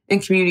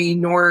and community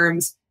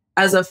norms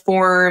as a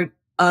form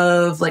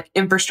of like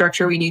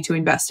infrastructure we need to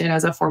invest in,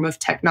 as a form of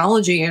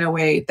technology in a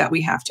way that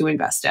we have to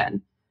invest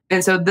in?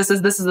 And so this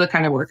is the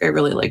kind of work I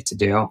really like to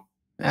do.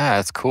 Yeah,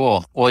 that's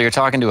cool. Well, you're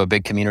talking to a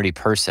big community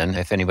person.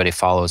 If anybody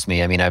follows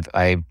me, I mean,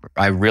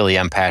 I really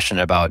am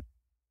passionate about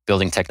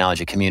building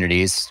technology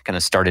communities. Kind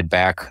of started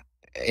back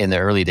in the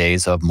early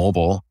days of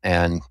mobile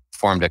and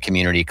formed a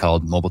community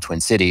called Mobile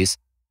Twin Cities,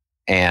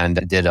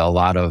 and did a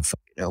lot of,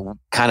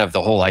 kind of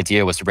the whole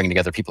idea was to bring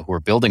together people who were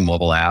building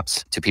mobile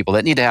apps to people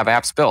that need to have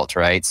apps built,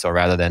 right? So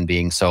rather than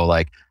being so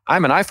like,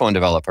 I'm an iPhone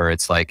developer,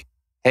 it's like,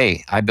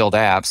 hey, I build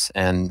apps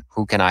and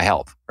who can I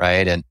help,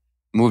 right? And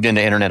moved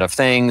into Internet of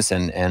Things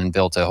and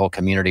built a whole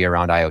community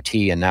around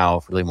IoT, and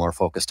now really more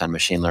focused on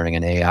machine learning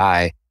and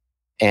AI.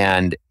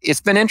 And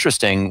it's been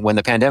interesting when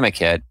the pandemic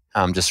hit,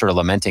 just sort of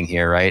lamenting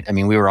here, right? I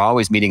mean, we were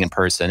always meeting in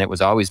person. It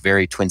was always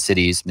very Twin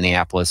Cities,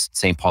 Minneapolis,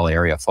 St. Paul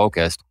area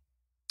focused.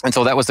 And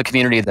so that was the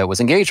community that was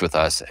engaged with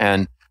us.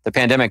 And the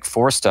pandemic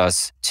forced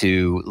us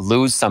to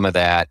lose some of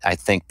that, I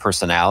think,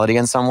 personality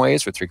in some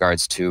ways with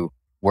regards to,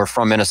 we're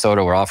from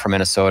Minnesota, we're all from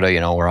Minnesota,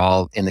 we're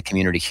all in the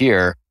community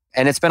here.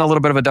 And it's been a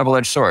little bit of a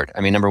double-edged sword. I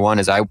mean, number one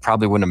is I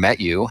probably wouldn't have met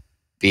you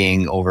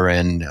being over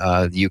in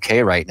the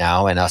UK right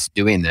now and us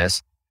doing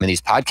this. I mean,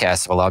 these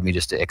podcasts have allowed me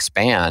just to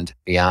expand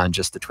beyond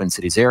just the Twin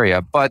Cities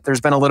area, but there's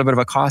been a little bit of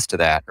a cost to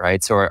that,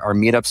 right? So our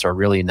meetups are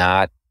really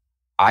not,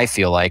 I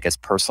feel like, as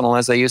personal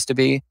as they used to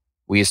be.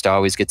 We used to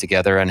always get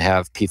together and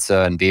have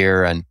pizza and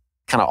beer and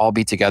kind of all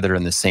be together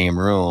in the same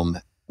room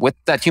with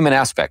that human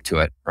aspect to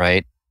it,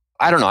 right?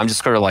 I don't know, I'm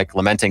just sort of like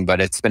lamenting,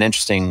 but it's been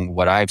interesting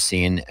what I've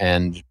seen.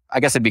 And I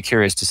guess I'd be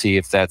curious to see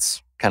if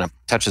that's kind of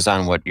touches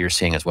on what you're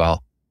seeing as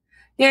well.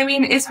 Yeah, I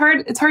mean, it's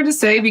hard to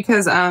say,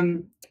 because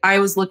I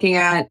was looking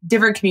at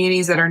different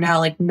communities that are now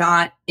like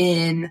not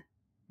in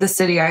the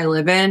city I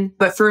live in.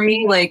 But for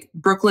me, like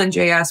Brooklyn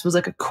JS was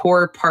like a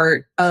core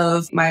part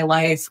of my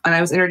life. And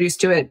I was introduced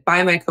to it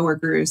by my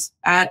coworkers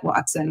at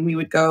Watson. We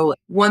would go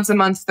once a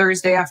month,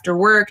 Thursday after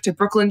work to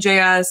Brooklyn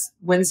JS.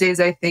 Wednesdays,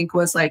 I think,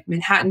 was like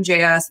Manhattan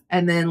JS.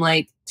 And then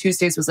like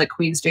Tuesdays was like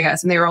Queens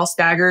JS. And they were all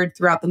staggered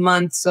throughout the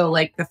month. So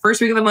like the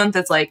first week of the month,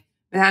 it's like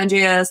Manhattan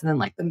JS. And then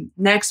like the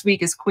next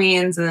week is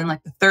Queens. And then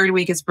like the third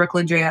week is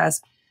Brooklyn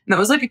JS. And that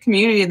was like a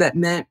community that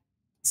meant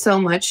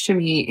so much to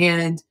me.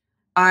 And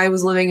I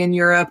was living in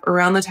Europe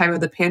around the time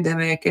of the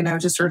pandemic, and I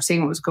was just sort of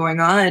seeing what was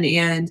going on.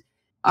 And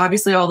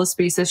obviously all the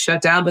spaces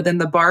shut down, but then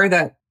the bar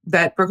that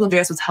Brooklyn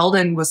JS was held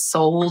in was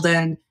sold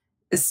and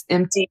is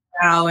empty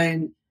now.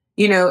 And,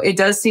 you know, it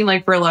does seem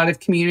like for a lot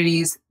of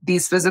communities,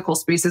 these physical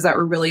spaces that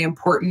were really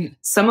important,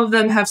 some of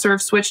them have sort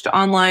of switched to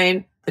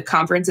online. The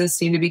conferences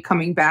seem to be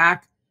coming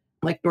back.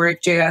 Like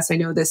Nordic JS, I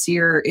know this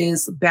year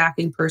is back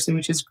in person,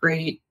 which is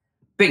great.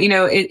 But, you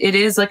know, it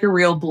is like a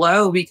real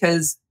blow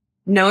because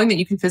knowing that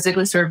you can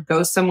physically sort of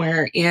go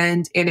somewhere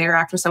and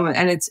interact with someone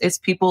and it's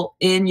people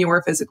in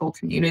your physical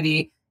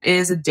community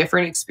is a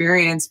different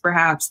experience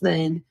perhaps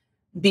than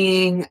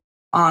being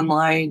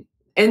online.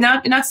 And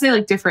not to say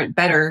like different,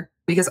 better,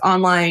 because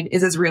online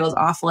is as real as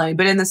offline,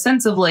 but in the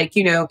sense of like,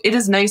 you know, it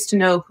is nice to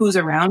know who's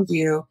around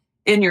you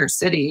in your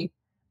city.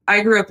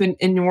 I grew up in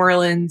New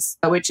Orleans,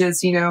 which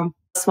is, you know,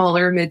 a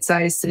smaller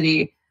mid-sized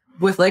city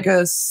with like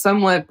a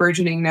somewhat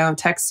burgeoning now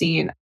tech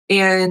scene.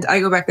 And I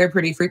go back there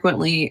pretty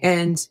frequently.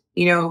 And,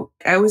 you know,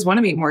 I always want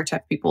to meet more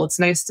tech people. It's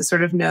nice to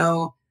sort of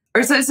know,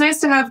 or it's nice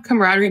to have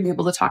camaraderie and be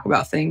able to talk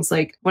about things.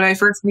 Like when I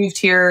first moved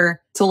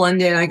here to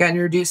London, I got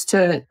introduced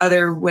to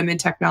other women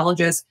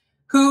technologists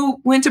who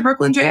went to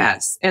Brooklyn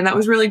JS. And that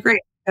was really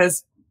great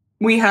because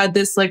we had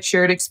this like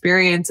shared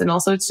experience. And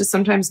also it's just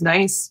sometimes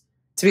nice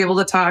to be able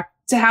to talk,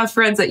 to have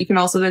friends that you can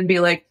also then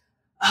be like,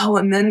 oh,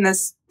 and then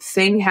this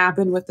thing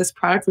happened with this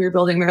product we were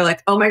building. They're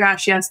like, oh my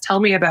gosh, yes, tell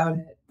me about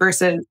it.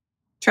 Versus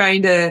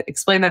trying to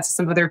explain that to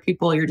some other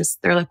people,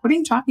 they're like, what are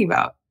you talking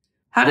about?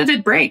 How did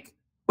it break?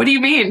 What do you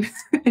mean?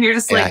 And you're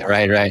just like,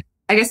 right.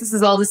 I guess this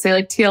is all to say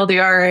like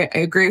TLDR, I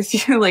agree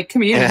with you, like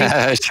community.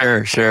 Yeah,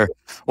 sure.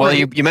 Well,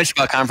 you mentioned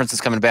about conferences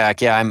coming back.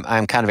 Yeah,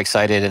 I'm kind of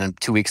excited. And in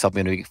 2 weeks, I'll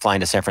be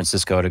flying to San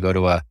Francisco to go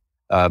to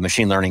a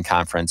machine learning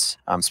conference,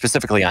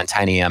 specifically on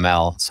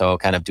TinyML. So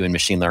kind of doing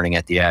machine learning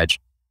at the edge.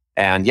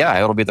 And yeah,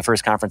 it'll be the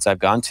first conference I've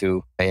gone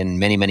to in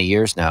many, many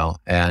years now.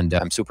 And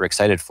I'm super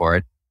excited for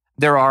it.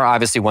 There are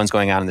obviously ones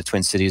going on in the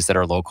Twin Cities that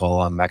are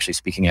local. I'm actually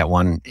speaking at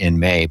one in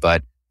May,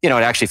 but you know,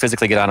 to actually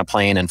physically get on a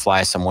plane and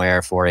fly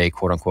somewhere for a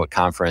quote unquote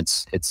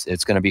conference,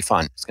 it's going to be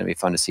fun. It's going to be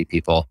fun to see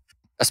people,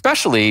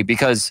 especially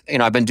because, you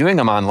know, I've been doing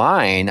them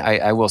online,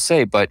 I will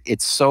say, but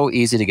it's so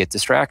easy to get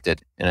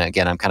distracted. And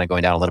again, I'm kind of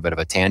going down a little bit of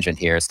a tangent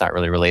here. It's not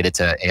really related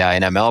to AI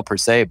and ML per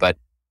se, but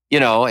you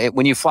know,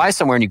 when you fly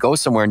somewhere and you go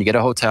somewhere and you get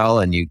a hotel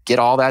and you get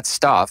all that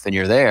stuff and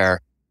you're there,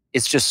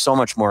 it's just so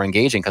much more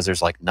engaging because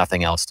there's like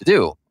nothing else to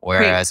do.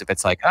 Whereas if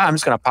it's like, oh, I'm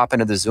just going to pop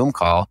into the Zoom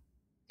call,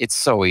 it's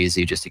so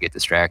easy just to get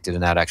distracted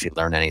and not actually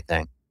learn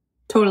anything.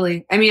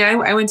 Totally. I mean,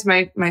 I went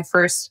to my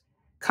first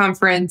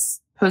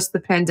conference post the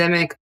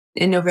pandemic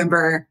in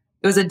November.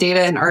 It was a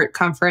data and art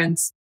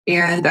conference.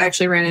 And I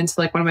actually ran into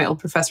like one of my old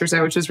professors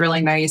there, which was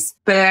really nice.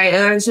 But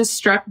I was just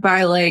struck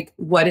by like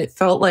what it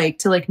felt like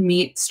to like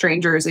meet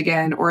strangers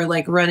again or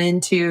like run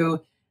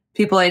into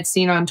people I'd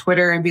seen on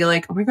Twitter and be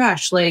like, oh my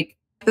gosh, like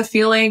the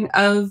feeling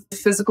of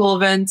physical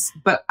events.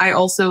 But I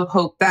also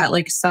hope that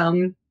like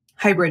some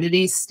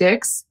hybridity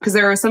sticks because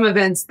there are some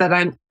events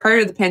that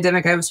prior to the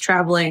pandemic, I was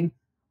traveling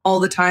all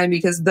the time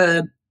because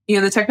the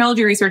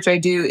technology research I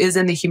do is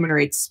in the human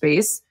rights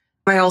space.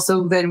 I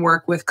also then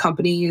work with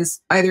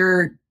companies,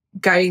 either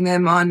guiding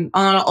them on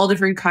all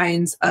different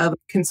kinds of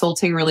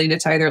consulting related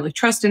to either like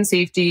trust and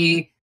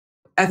safety,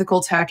 ethical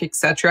tech,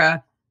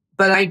 etc.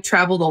 But I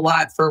traveled a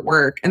lot for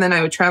work and then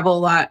I would travel a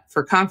lot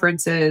for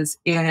conferences.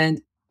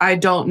 And I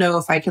don't know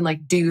if I can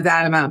like do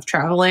that amount of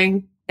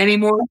traveling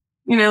anymore.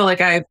 You know,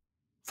 like I've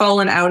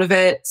fallen out of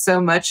it so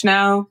much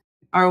now.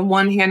 On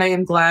one hand, I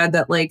am glad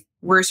that like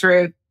we're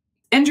sort of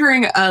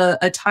entering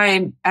a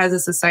time as a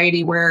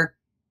society where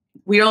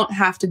we don't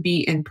have to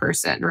be in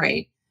person,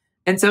 right?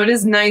 And so it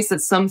is nice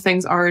that some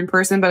things are in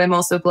person, but I'm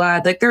also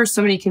glad like there are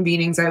so many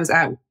convenings I was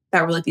at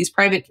that were like these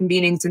private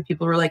convenings and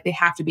people were like, they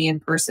have to be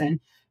in person.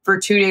 For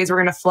 2 days, we're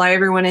going to fly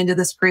everyone into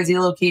this crazy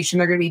location.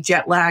 They're going to be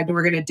jet lagged and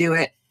we're going to do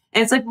it.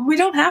 And it's like, well, we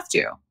don't have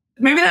to.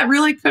 Maybe that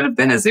really could have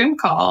been a Zoom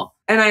call.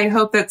 And I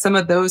hope that some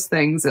of those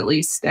things at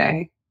least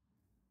stay.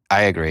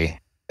 I agree.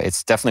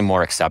 It's definitely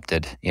more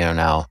accepted, you know,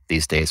 now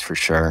these days for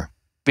sure,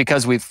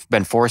 because we've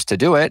been forced to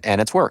do it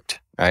and it's worked,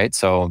 right?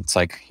 So it's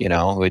like, you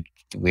know,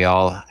 we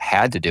all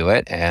had to do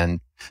it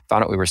and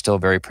found out we were still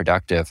very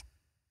productive.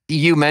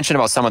 You mentioned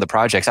about some of the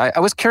projects. I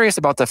was curious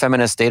about the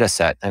feminist data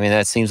set. I mean,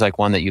 that seems like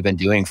one that you've been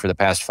doing for the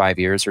past 5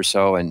 years or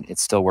so, and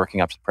it's still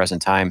working up to the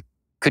present time.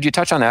 Could you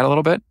touch on that a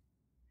little bit?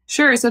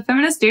 Sure. So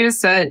feminist data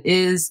set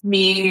is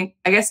me,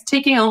 I guess,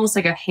 taking almost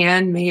like a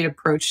handmade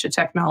approach to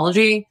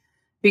technology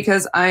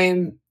because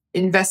I'm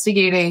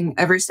investigating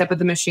every step of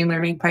the machine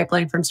learning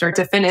pipeline from start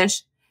to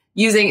finish.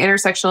 using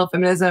intersectional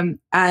feminism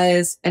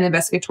as an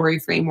investigatory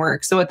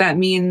framework. So what that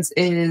means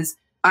is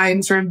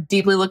I'm sort of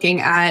deeply looking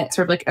at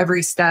sort of like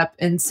every step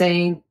and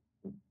saying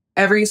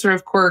every sort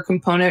of core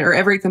component or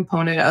every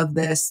component of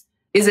this,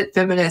 is it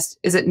feminist?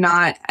 Is it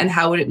not? And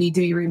how would it need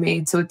to be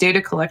remade? So with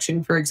data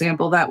collection, for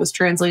example, that was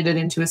translated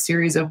into a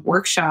series of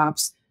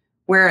workshops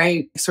where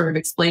I sort of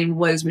explain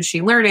what is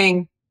machine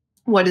learning,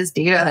 what is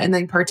data, and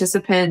then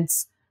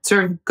participants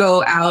sort of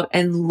go out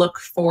and look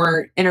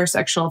for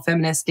intersectional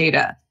feminist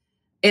data.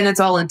 And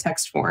it's all in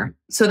text form.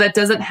 So that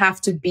doesn't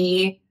have to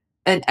be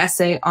an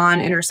essay on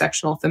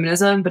intersectional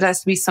feminism, but it has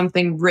to be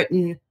something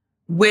written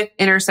with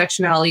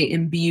intersectionality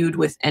imbued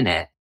within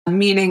it,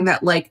 meaning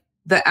that like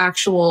the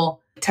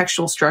actual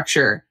textual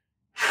structure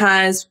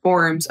has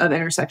forms of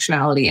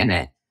intersectionality in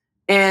it.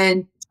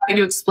 And trying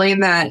to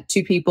explain that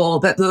to people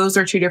that those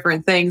are two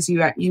different things,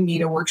 you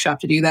need a workshop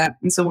to do that.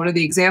 And so one of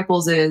the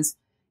examples is,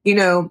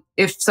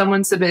 if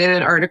someone submitted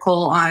an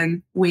article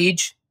on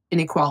wage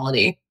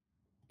inequality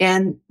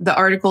and the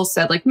article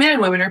said like men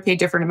and women are paid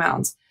different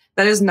amounts,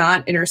 that is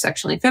not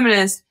intersectionally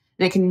feminist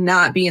and it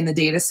cannot be in the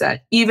data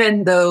set,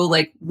 even though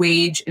like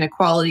wage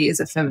inequality is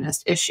a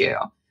feminist issue.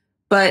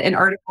 But an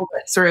article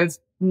that sort of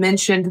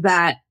mentioned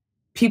that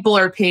people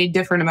are paid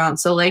different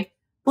amounts. So like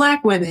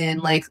Black women,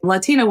 like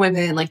Latina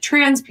women, like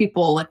trans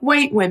people, like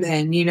white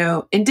women,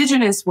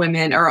 indigenous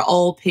women are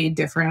all paid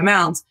different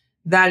amounts.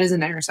 That is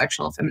an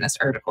intersectional feminist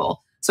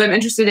article. So I'm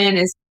interested in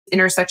is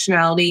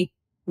intersectionality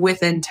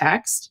within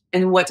text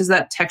and what does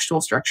that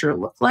textual structure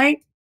look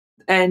like?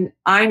 And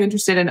I'm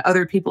interested in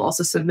other people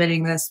also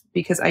submitting this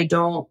because I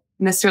don't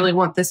necessarily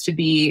want this to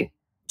be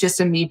just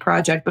a me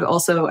project, but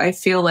also I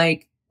feel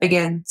like,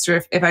 again, sort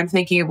of if I'm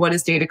thinking of what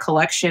is data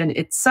collection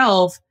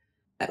itself,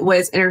 what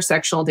is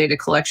intersectional data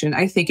collection,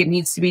 I think it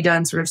needs to be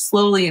done sort of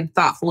slowly and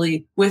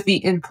thoughtfully with the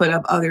input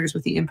of others,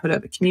 with the input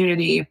of the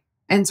community.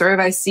 And sort of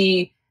I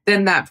see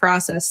then that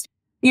process,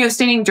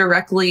 standing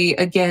directly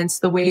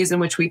against the ways in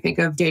which we think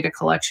of data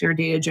collection or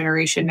data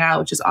generation now,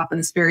 which is often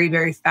this very,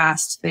 very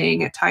fast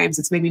thing. At times,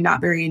 it's maybe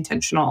not very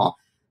intentional.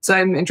 So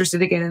I'm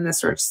interested again in this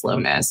sort of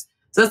slowness.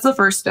 So that's the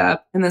first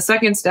step. And the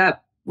second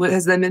step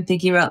has then been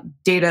thinking about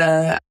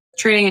data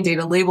training and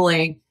data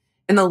labeling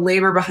and the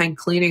labor behind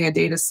cleaning a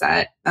data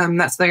set.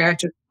 That's something I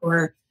took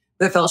for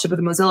the fellowship with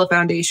the Mozilla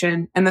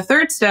Foundation. And the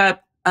third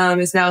step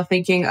is now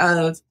thinking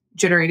of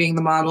generating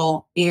the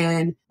model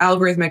and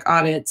algorithmic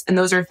audits. And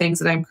those are things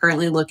that I'm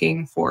currently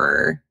looking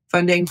for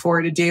funding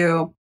for to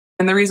do.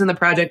 And the reason the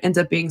project ends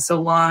up being so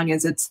long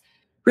is it's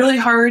really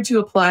hard to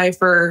apply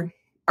for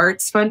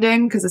arts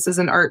funding because this is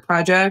an art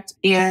project.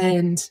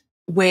 And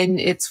when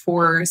it's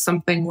for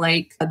something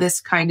like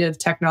this kind of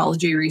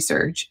technology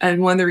research.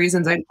 And one of the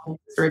reasons I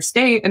sort of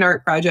stay an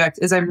art project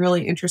is I'm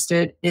really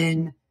interested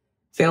in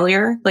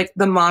failure. Like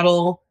the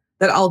model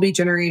that I'll be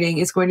generating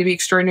is going to be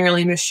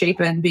extraordinarily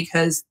misshapen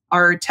because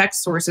our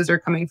text sources are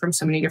coming from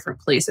so many different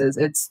places.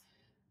 It's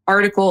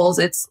articles,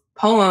 it's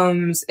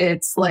poems,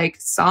 it's like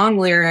song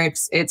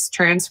lyrics, it's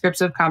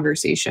transcripts of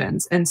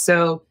conversations. And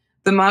so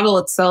the model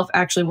itself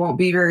actually won't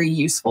be very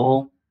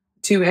useful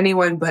to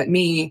anyone but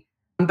me.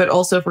 But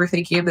also if we're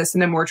thinking of this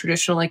in a more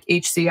traditional like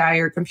HCI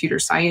or computer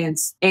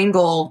science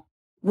angle,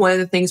 one of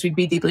the things we'd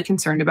be deeply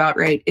concerned about,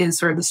 right, is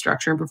sort of the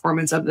structure and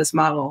performance of this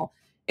model.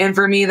 And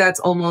for me, that's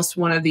almost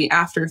one of the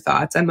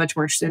afterthoughts. I'm much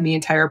more interested in the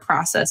entire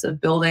process of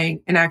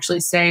building and actually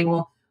saying,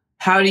 well,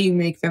 how do you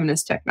make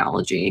feminist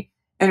technology?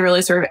 And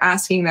really sort of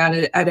asking that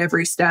at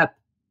every step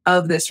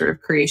of this sort of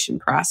creation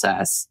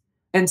process.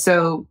 And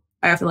so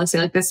I often like to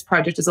say like this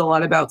project is a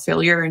lot about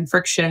failure and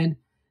friction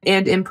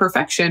and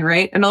imperfection,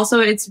 right? And also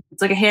it's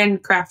like a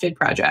handcrafted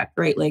project,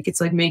 right? Like it's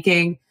like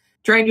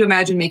trying to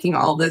imagine making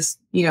all this,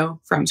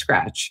 from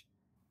scratch.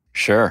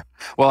 Sure.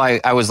 Well,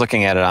 I was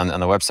looking at it on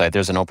the website.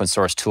 There's an open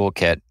source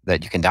toolkit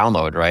that you can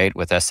download, right?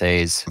 With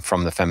essays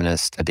from the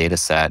feminist data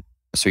set.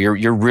 So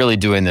you're really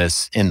doing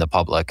this in the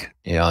public.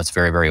 It's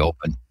very, very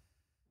open.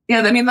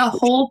 Yeah, I mean, the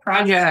whole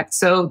project.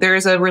 So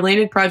there's a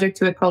related project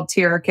to it called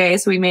TRK.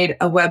 So we made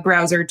a web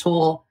browser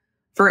tool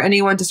for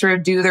anyone to sort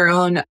of do their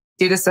own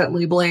data set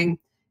labeling.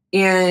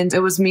 And it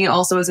was me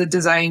also as a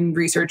design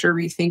researcher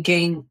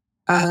rethinking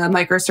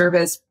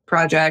microservice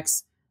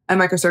projects and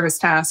microservice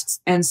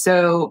tasks. And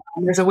so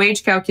there's a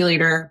wage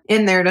calculator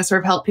in there to sort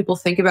of help people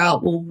think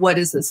about, well, what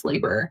is this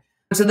labor?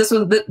 So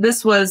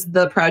this was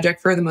the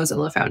project for the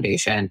Mozilla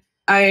Foundation.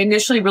 I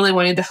initially really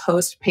wanted to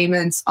host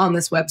payments on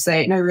this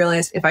website. And I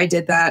realized if I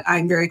did that,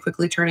 I'm very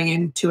quickly turning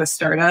into a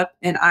startup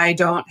and I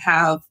don't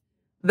have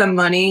the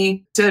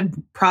money to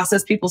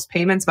process people's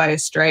payments via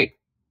Stripe.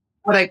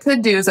 What I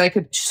could do is I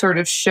could sort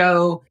of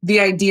show the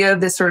idea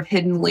of this sort of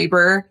hidden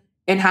labor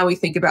and how we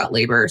think about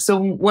labor. So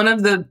one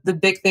of the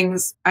big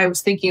things I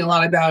was thinking a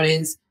lot about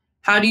is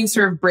how do you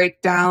sort of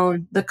break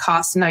down the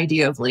cost and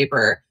idea of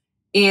labor?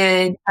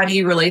 And how do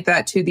you relate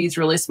that to these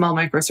really small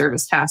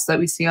microservice tasks that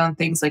we see on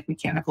things like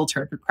Mechanical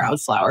Turk or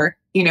Crowdflower?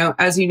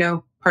 As you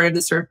know, part of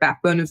the sort of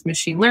backbone of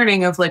machine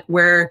learning of like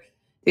where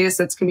data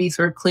sets can be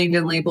sort of cleaned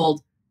and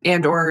labeled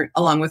and or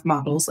along with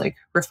models like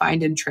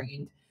refined and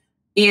trained.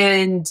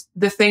 And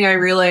the thing I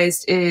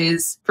realized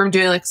is from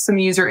doing like some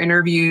user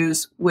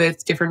interviews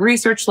with different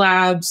research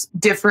labs,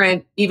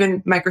 different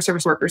even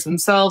microservice workers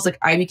themselves, like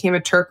I became a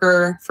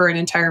Turker for an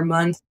entire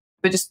month,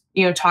 but just,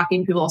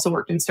 talking to people also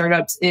worked in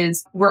startups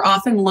is we're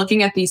often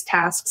looking at these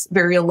tasks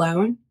very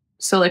alone.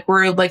 So like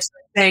we're like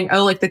saying,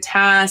 oh, like the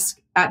task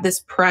at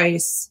this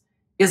price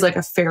is like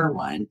a fair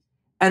one.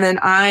 And then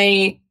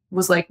I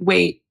was like,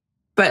 wait,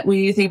 but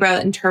we need to think about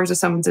it in terms of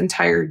someone's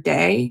entire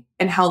day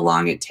and how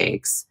long it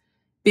takes.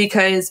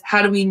 Because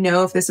how do we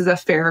know if this is a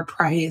fair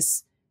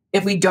price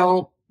if we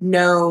don't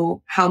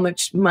know how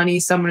much money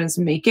someone is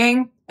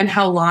making and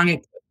how long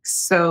it takes?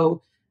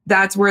 So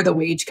that's where the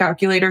wage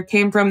calculator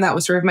came from. That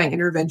was sort of my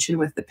intervention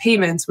with the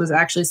payments, was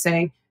actually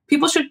saying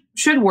people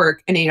should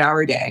work an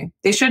 8-hour day.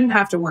 They shouldn't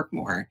have to work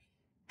more.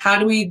 How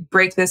do we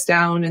break this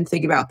down and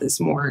think about this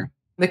more?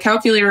 The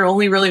calculator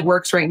only really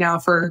works right now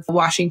for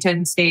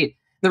Washington State.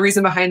 The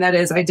reason behind that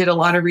is I did a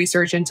lot of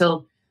research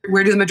into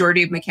where do the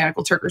majority of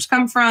mechanical Turkers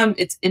come from?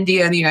 It's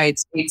India and the United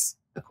States,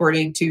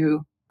 according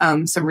to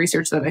some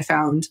research that I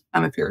found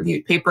on a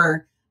peer-reviewed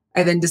paper.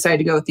 I then decided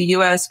to go with the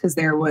US because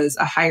there was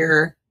a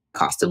higher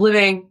cost of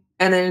living.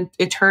 And then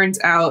it turns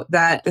out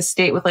that the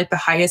state with like the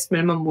highest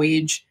minimum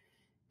wage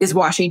is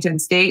Washington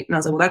State. And I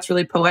was like, well, that's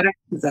really poetic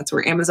because that's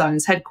where Amazon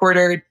is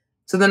headquartered.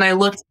 So then I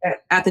looked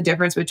at the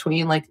difference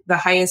between like the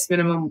highest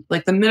minimum,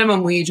 like the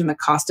minimum wage and the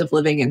cost of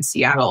living in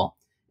Seattle.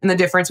 And the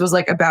difference was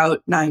like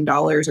about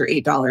 $9 or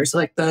 $8. So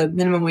like the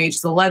minimum wage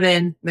is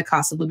 11. The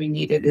cost of living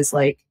needed is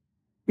like,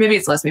 maybe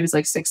it's less, maybe it's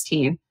like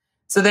 16.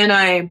 So then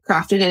I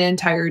crafted an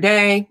entire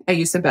day. I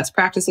used some best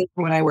practices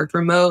from when I worked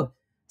remote.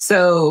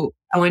 So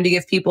I wanted to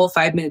give people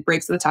 5-minute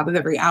breaks at the top of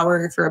every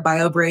hour for a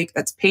bio break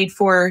that's paid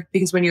for,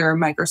 because when you're a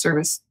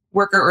microservice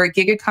worker or a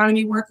gig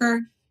economy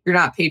worker, you're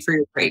not paid for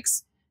your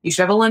breaks. You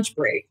should have a lunch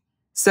break.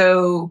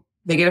 So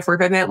they get a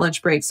 45-minute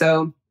lunch break.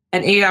 So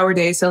an 8-hour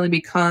day suddenly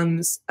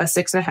becomes a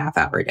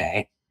 6.5-hour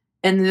day.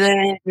 And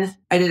then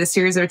I did a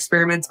series of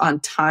experiments on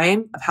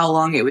time of how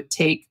long it would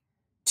take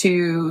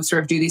to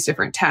sort of do these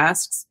different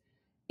tasks.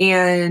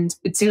 And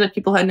it seemed like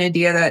people had an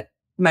idea that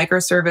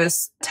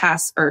microservice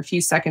tasks are a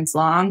few seconds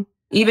long.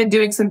 Even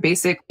doing some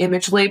basic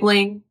image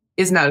labeling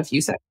is not a few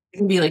seconds. It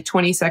can be like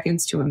 20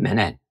 seconds to a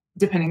minute,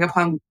 depending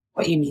upon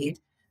what you need.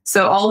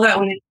 So all of that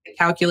went into the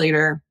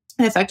calculator.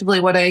 And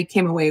effectively what I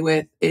came away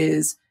with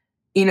is,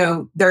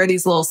 there are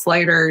these little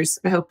sliders.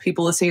 I hope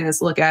people listening to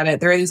this look at it.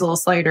 There are these little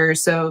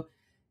sliders. So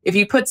if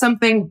you put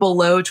something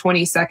below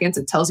 20 seconds,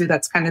 it tells you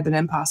that's kind of an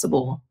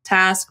impossible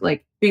task,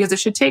 like because it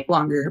should take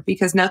longer,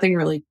 because nothing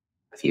really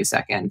a few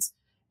seconds.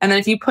 And then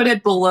if you put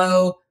it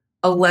below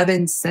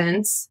 11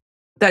 cents,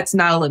 that's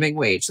not a living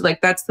wage.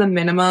 Like that's the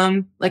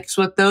minimum. Like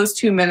so with those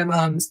two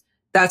minimums,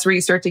 that's where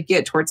you start to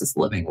get towards this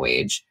living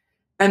wage.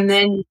 And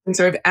then you can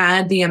sort of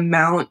add the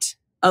amount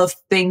of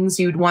things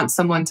you'd want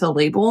someone to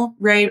label,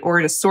 right?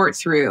 Or to sort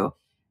through.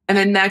 And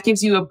then that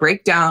gives you a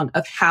breakdown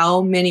of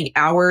how many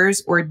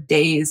hours or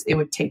days it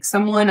would take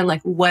someone and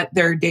like what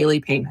their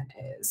daily payment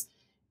is.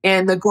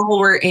 And the goal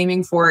we're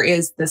aiming for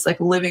is this like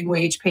living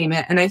wage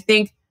payment. And I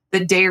think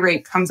the day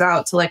rate comes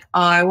out to like,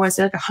 I want to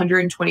say like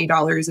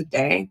 $120 a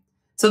day.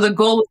 So the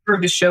goal was sort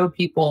of to show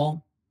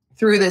people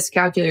through this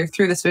calculator,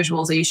 through this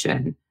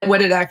visualization,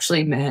 what it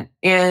actually meant.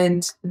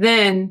 And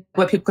then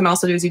what people can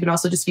also do is you can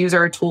also just use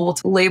our tool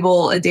to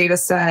label a data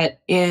set,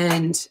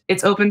 and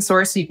it's open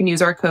source. So you can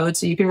use our code.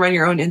 So you can run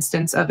your own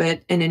instance of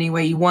it in any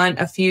way you want.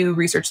 A few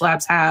research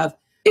labs have.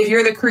 If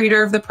you're the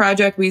creator of the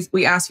project,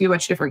 we ask you a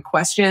bunch of different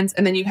questions,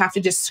 and then you have to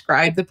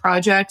describe the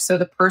project. So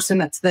the person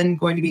that's then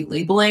going to be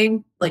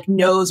labeling like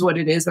knows what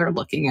it is they're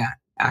looking at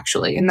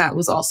actually. And that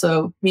was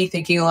also me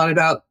thinking a lot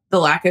about the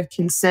lack of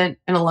consent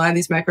in a lot of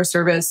these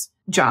microservice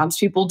jobs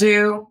people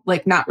do,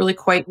 like not really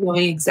quite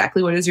knowing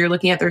exactly what it is you're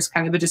looking at. There's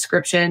kind of a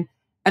description,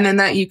 and then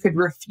that you could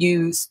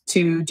refuse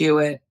to do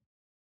it.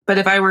 But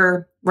if I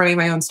were running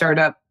my own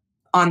startup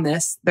on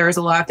this, there's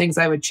a lot of things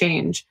I would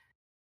change.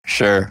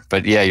 Sure.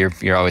 But yeah,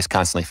 you're always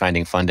constantly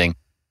finding funding.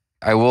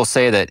 I will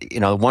say that,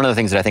 one of the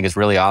things that I think is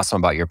really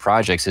awesome about your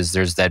projects is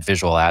there's that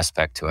visual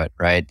aspect to it,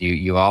 right?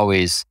 You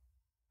always,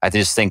 I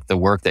just think the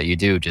work that you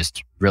do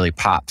just really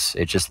pops.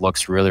 It just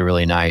looks really,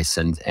 really nice.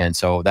 And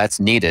so that's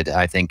needed,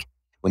 I think,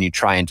 when you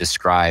try and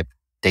describe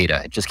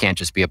data. It just can't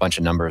just be a bunch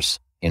of numbers,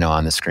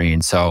 on the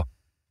screen. So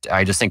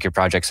I just think your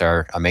projects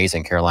are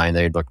amazing, Caroline.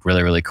 They look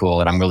really, really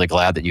cool. And I'm really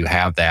glad that you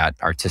have that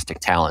artistic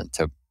talent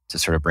to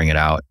sort of bring it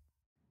out.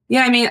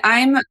 Yeah, I mean,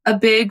 I'm a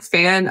big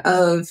fan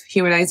of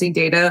humanizing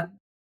data.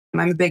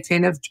 I'm a big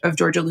fan of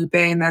Georgia Lupe,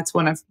 and that's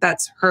one of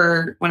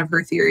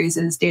her theories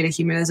is data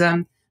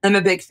humanism. I'm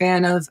a big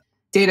fan of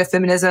data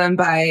feminism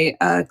by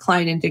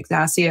Klein and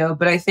Ignacio,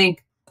 but I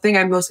think the thing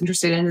I'm most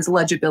interested in is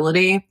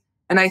legibility,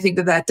 and I think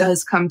that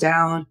does come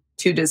down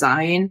to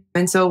design.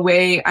 And so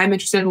I'm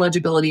interested in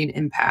legibility and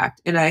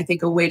impact, and I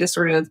think a way to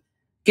sort of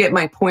get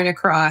my point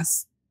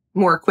across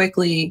more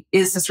quickly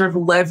is to sort of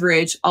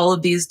leverage all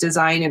of these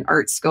design and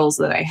art skills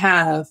that I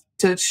have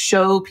to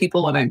show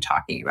people what I'm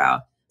talking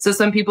about. So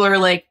some people are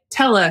like,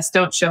 tell us,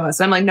 don't show us.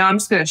 I'm like, no, I'm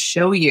just going to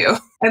show you.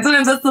 And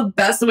sometimes that's the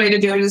best way to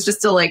do it, is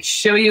just to like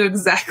show you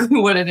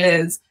exactly what it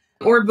is,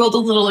 or build a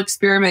little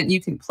experiment you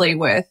can play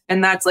with.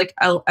 And that's like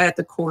at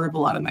the core of a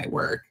lot of my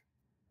work.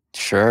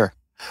 Sure.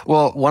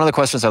 Well, one of the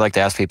questions I like to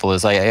ask people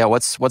is like, yeah,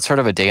 what's sort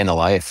of a day in the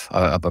life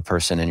of a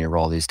person in your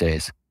role these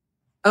days?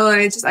 Oh,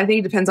 and I think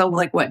it depends on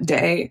like what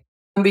day,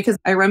 because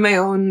I run my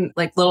own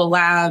like little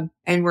lab,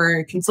 and we're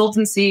a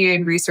consultancy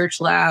and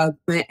research lab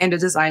and a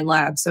design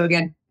lab. So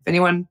again, if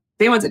anyone's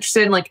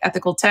interested in like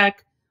ethical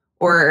tech,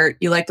 or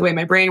you like the way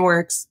my brain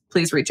works,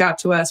 please reach out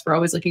to us. We're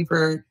always looking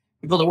for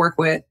people to work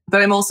with.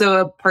 But I'm also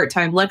a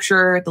part-time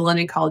lecturer at the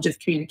London College of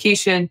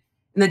Communication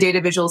in the Data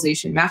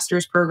Visualization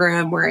Master's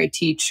Program, where I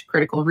teach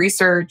critical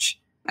research.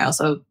 I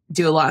also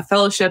do a lot of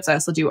fellowships. I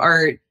also do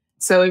art.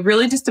 So it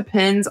really just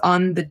depends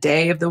on the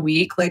day of the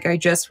week. Like I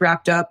just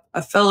wrapped up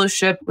a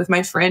fellowship with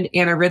my friend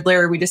Anna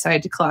Ridler. We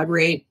decided to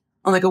collaborate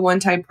on like a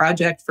one-time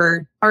project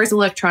for Ars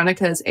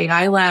Electronica's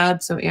AI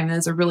lab. So Anna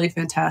is a really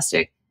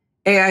fantastic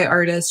AI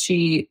artist.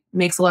 She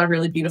makes a lot of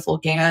really beautiful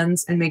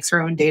GANs and makes her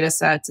own data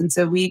sets. And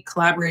so we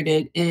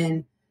collaborated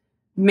in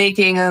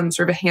making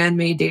sort of a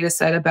handmade data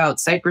set about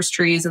cypress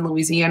trees in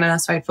Louisiana.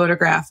 So I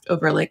photographed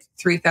over like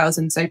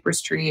 3,000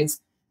 cypress trees.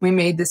 We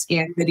made this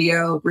GAN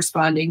video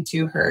responding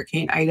to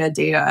Hurricane Ida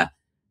data.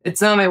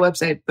 It's not on my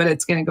website, but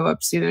it's going to go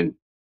up soon.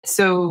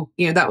 So,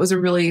 that was a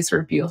really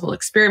sort of beautiful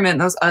experiment.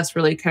 That was us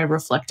really kind of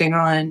reflecting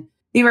on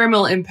the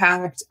environmental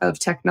impact of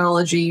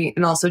technology,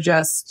 and also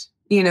just,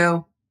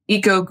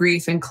 eco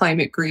grief and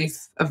climate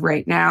grief of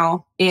right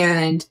now.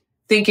 And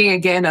thinking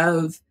again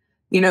of,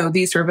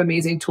 these sort of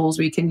amazing tools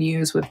we can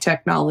use with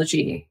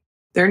technology.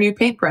 They're new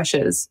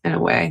paintbrushes in a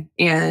way.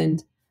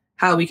 And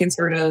how we can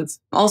sort of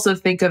also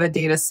think of a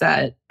data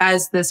set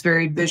as this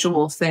very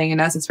visual thing and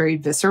as this very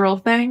visceral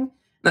thing.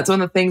 That's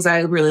one of the things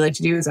I really like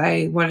to do, is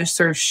I want to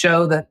sort of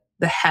show the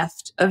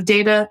heft of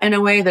data in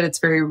a way that it's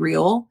very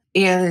real.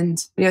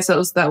 And yes,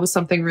 that was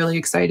something really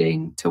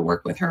exciting to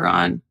work with her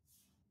on.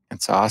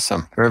 That's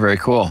awesome. Very, very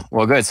cool.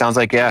 Well, good. Sounds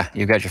like, yeah,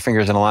 you've got your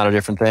fingers in a lot of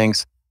different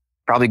things.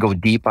 Probably go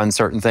deep on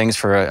certain things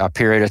for a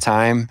period of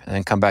time and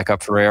then come back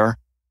up for air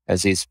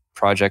as these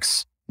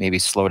projects maybe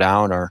slow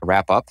down or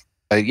wrap up.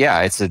 But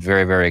yeah, it's a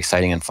very, very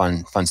exciting and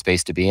fun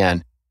space to be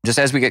in. Just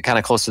as we get kind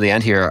of close to the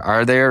end here,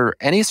 are there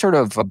any sort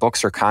of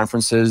books or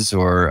conferences,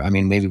 or,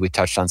 maybe we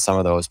touched on some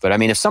of those, but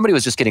if somebody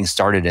was just getting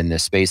started in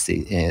this space,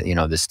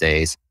 these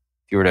days,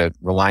 if you were to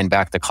rewind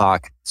back the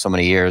clock so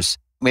many years,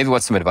 maybe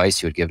what's some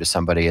advice you would give to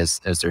somebody as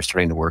they're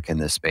starting to work in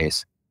this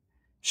space?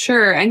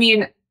 Sure.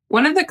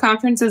 One of the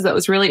conferences that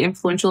was really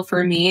influential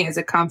for me is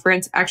a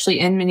conference actually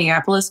in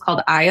Minneapolis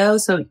called IO,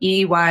 so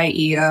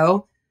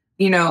EYEO.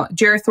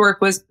 Jared Thorpe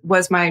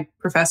was my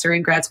professor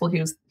in grad school. He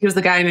was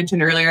the guy I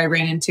mentioned earlier I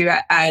ran into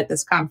at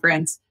this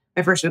conference,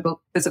 my first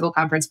physical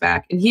conference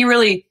back. And he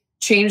really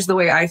changed the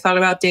way I thought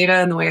about data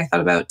and the way I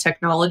thought about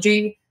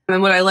technology.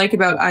 And what I like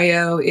about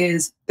IO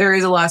is there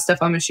is a lot of stuff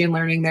on machine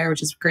learning there,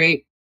 which is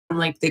great. And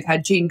like they've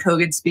had Gene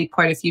Kogan speak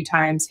quite a few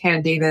times,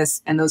 Hannah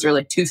Davis, and those are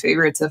like two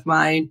favorites of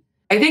mine.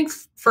 I think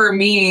for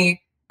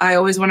me, I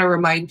always want to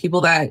remind people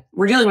that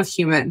we're dealing with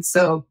humans.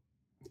 So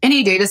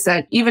any data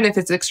set, even if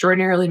it's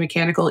extraordinarily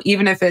mechanical,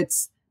 even if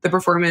it's the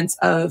performance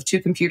of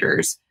two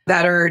computers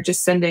that are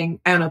just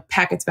sending,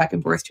 packets back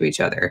and forth to each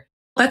other,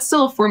 that's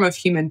still a form of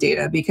human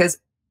data, because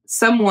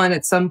someone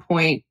at some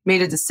point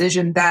made a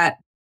decision that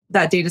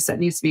that data set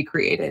needs to be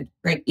created,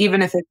 right?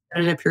 Even if it's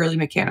in a purely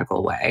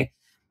mechanical way.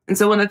 And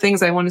so one of the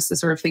things I want us to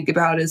sort of think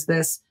about is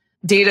this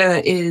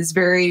data is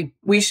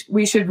we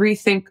should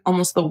rethink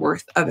almost the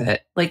worth of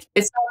it. Like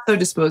it's not so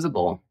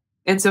disposable.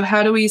 And so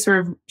how do we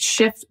sort of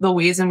shift the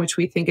ways in which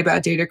we think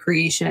about data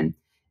creation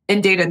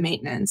and data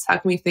maintenance? How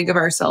can we think of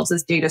ourselves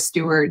as data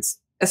stewards,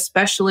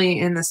 especially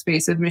in the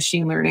space of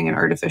machine learning and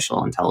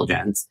artificial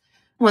intelligence?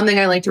 One thing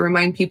I like to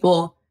remind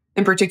people,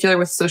 in particular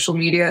with social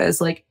media, is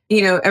like,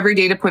 every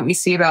data point we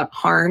see about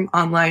harm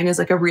online is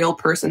like a real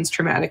person's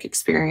traumatic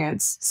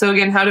experience. So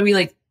again, how do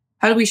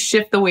we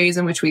shift the ways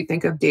in which we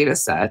think of data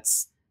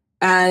sets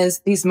as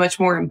these much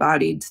more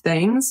embodied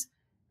things,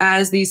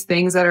 as these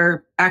things that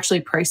are actually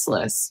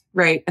priceless,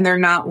 right? And they're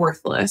not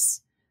worthless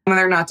and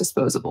they're not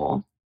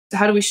disposable. So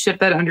how do we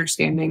shift that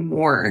understanding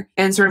more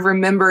and sort of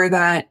remember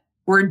that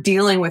we're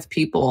dealing with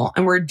people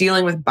and we're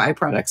dealing with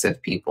byproducts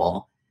of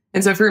people?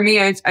 And so for me,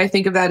 I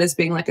think of that as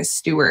being like a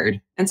steward.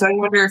 And so I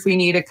wonder if we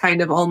need a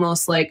kind of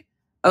almost like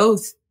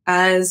oath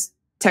as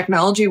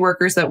technology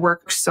workers that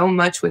work so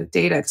much with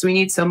data, because we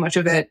need so much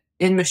of it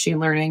in machine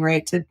learning,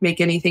 right, to make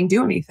anything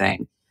do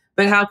anything.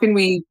 But how can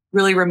we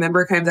really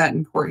remember kind of that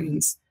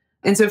importance?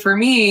 And so for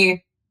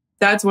me,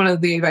 that's one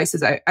of the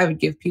advices I would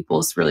give people,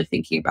 is really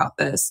thinking about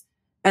this.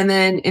 And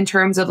then in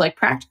terms of like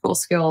practical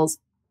skills,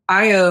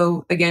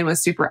 IO, again,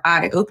 was super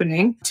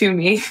eye-opening to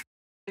me.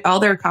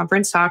 All their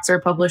conference talks are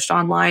published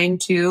online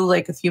too,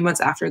 like a few months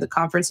after the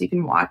conference, you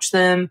can watch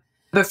them.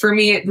 But for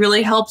me, it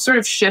really helped sort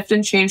of shift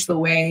and change the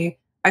way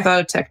I thought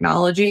of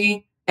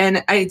technology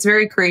And it's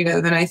very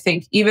creative. And I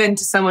think even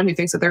to someone who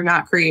thinks that they're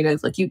not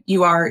creative, like you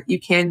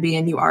can be,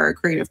 and you are a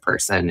creative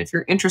person. If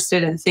you're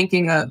interested in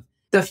thinking of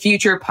the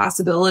future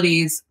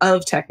possibilities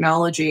of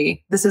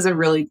technology, this is a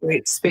really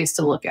great space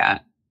to look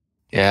at.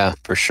 Yeah,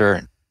 for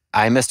sure.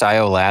 I missed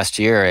I/O last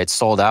year. It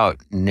sold out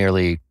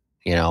nearly,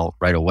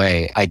 right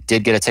away. I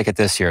did get a ticket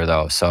this year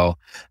though, so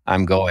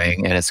I'm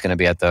going, and it's going to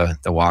be at the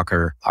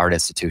Walker Art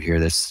Institute here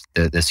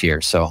this year.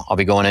 So I'll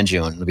be going in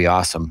June. It'll be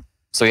awesome.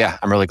 So yeah,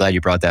 I'm really glad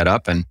you brought that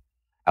up, and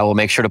I will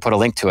make sure to put a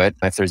link to it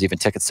if there's even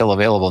tickets still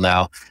available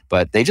now.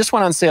 But they just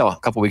went on sale a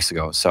couple weeks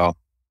ago, so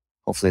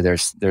hopefully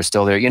they're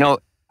still there.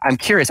 I'm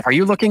curious, are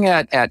you looking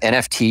at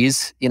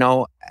NFTs,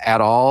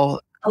 at all?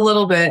 A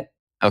little bit.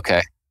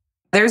 Okay.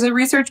 There's a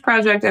research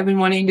project I've been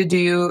wanting to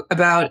do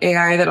about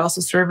AI that also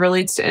sort of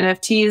relates to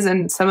NFTs.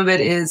 And some of it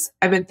is,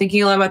 I've been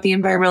thinking a lot about the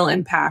environmental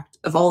impact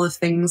of all the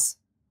things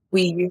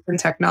we use in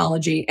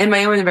technology and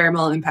my own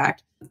environmental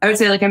impact. I would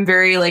say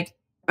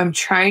I'm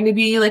trying to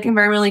be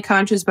environmentally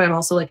conscious, but I'm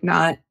also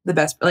not the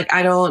best.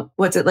 I don't,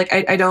 what's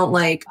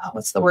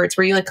the word? It's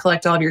where you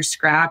collect all of your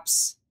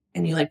scraps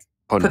and you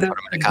put them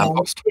in a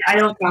compost. I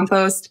don't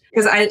compost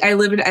because I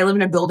live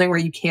in a building where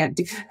you can't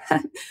do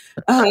that.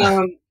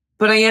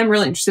 But I am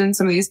really interested in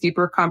some of these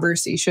deeper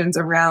conversations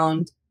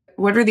around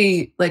what are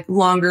the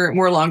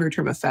more longer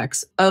term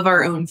effects of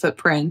our own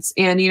footprints.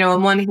 And,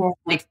 on one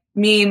hand,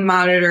 me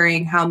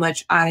monitoring how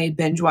much I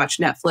binge watch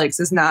Netflix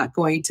is not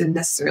going to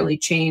necessarily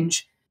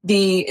change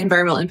the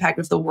environmental impact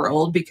of the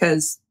world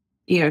because,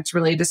 it's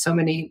related to so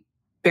many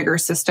bigger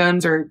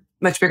systems or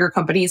much bigger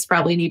companies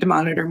probably need to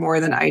monitor more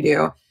than I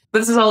do. But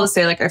this is all to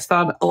say, I've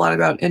thought a lot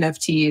about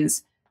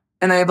NFTs.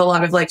 And I have a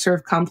lot of sort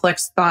of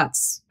complex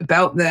thoughts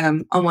about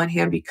them on one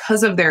hand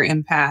because of their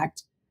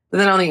impact. But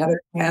then on the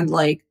other hand,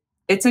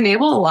 it's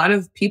enabled a lot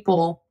of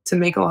people to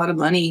make a lot of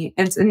money,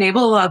 and it's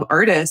enabled a lot of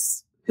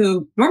artists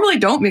who normally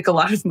don't make a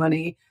lot of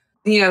money.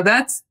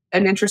 That's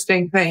an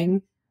interesting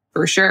thing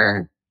for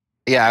sure.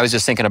 Yeah, I was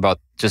just thinking about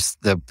just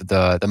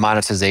the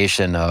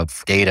monetization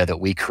of data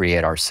that we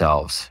create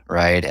ourselves,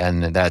 right?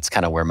 And that's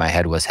kind of where my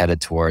head was headed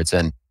towards.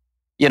 And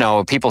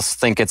people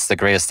think it's the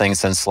greatest thing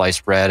since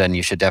sliced bread, and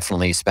you should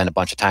definitely spend a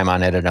bunch of time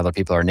on it, and other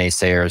people are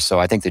naysayers. So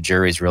I think the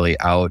jury's really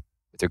out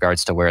with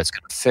regards to where it's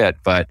going to fit.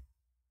 But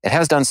it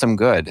has done some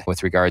good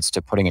with regards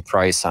to putting a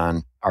price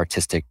on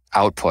artistic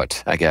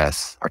output, I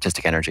guess,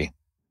 artistic energy.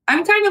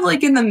 I'm kind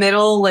of in the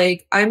middle.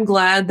 I'm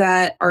glad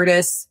that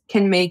artists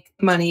can make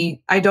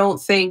money. I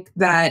don't think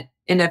that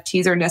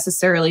NFTs are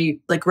necessarily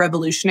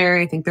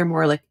revolutionary. I think they're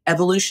more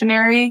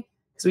evolutionary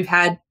because we've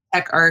had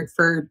tech art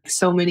for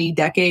so many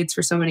decades,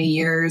 for so many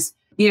years.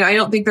 I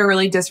don't think they're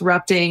really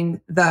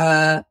disrupting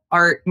the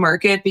art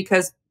market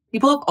because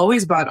people have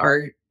always bought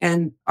art,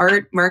 and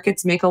art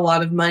markets make a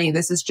lot of money.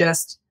 This is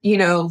just, a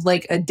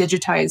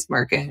digitized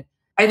market.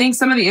 I think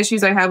some of the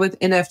issues I have with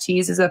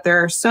NFTs is that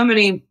there are so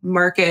many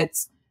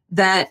markets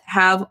that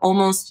have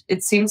almost,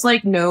 it seems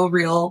no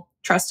real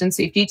trust and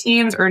safety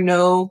teams or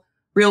no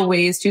real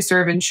ways to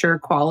sort of ensure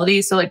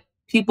quality. So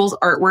people's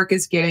artwork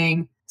is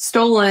getting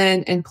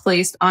stolen and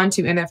placed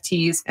onto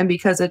NFTs. And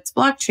because it's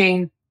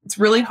blockchain, it's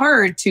really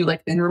hard to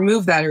then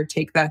remove that or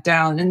take that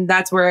down. And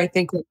that's where I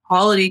think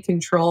quality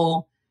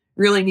control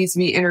really needs to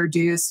be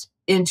introduced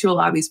into a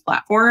lot of these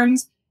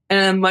platforms in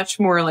a much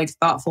more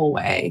thoughtful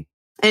way.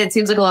 And it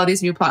seems a lot of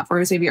these new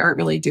platforms maybe aren't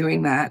really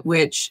doing that,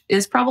 which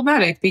is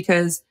problematic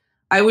because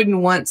I wouldn't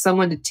want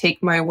someone to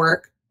take my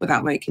work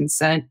without my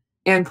consent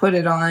and put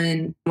it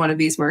on one of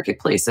these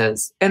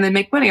marketplaces and then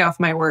make money off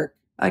my work.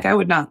 I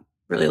would not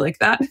really like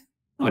that.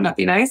 Would not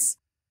be nice.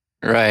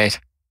 Right.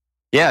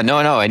 Yeah, no.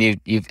 And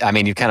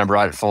you've kind of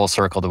brought it full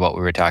circle to what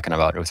we were talking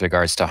about with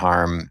regards to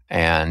harm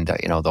and,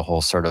 the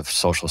whole sort of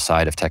social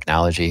side of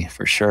technology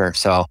for sure.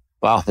 So,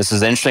 wow, this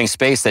is an interesting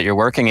space that you're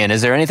working in.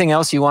 Is there anything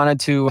else you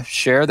wanted to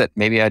share that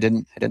maybe I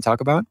didn't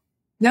talk about?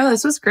 No,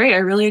 this was great. I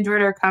really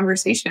enjoyed our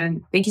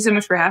conversation. Thank you so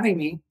much for having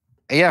me.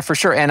 Yeah, for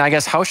sure. And I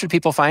guess, how should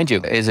people find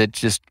you? Is it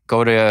just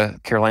go to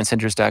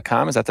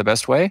CarolineSinders.com? Is that the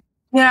best way?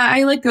 Yeah,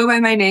 I go by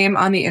my name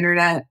on the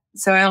internet.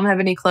 So I don't have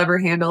any clever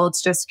handle.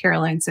 It's just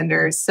Caroline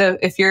Sinders. So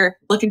if you're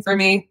looking for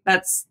me,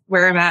 that's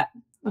where I'm at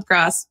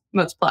across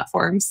most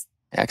platforms.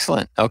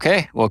 Excellent.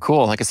 Okay. Well,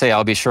 cool. Like I say,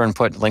 I'll be sure and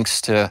put links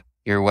to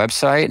your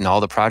website and all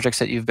the projects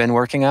that you've been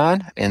working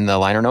on in the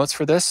liner notes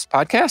for this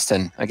podcast.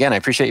 And again, I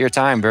appreciate your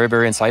time. Very,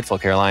 very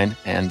insightful, Caroline.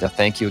 And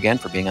thank you again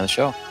for being on the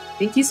show.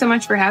 Thank you so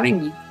much for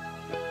having me.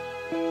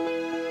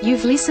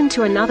 You've listened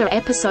to another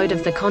episode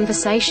of the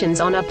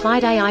Conversations on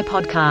Applied AI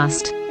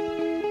podcast.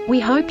 We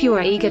hope you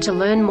are eager to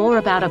learn more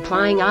about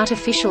applying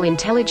artificial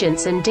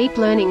intelligence and deep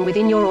learning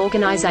within your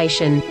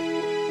organization.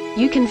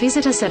 You can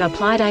visit us at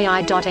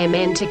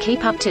appliedai.mn to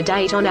keep up to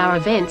date on our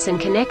events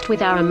and connect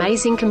with our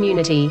amazing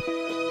community.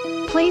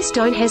 Please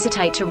don't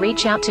hesitate to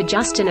reach out to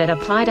Justin at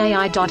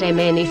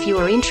appliedai.mn if you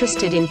are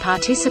interested in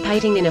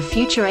participating in a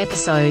future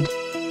episode.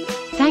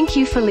 Thank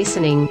you for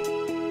listening.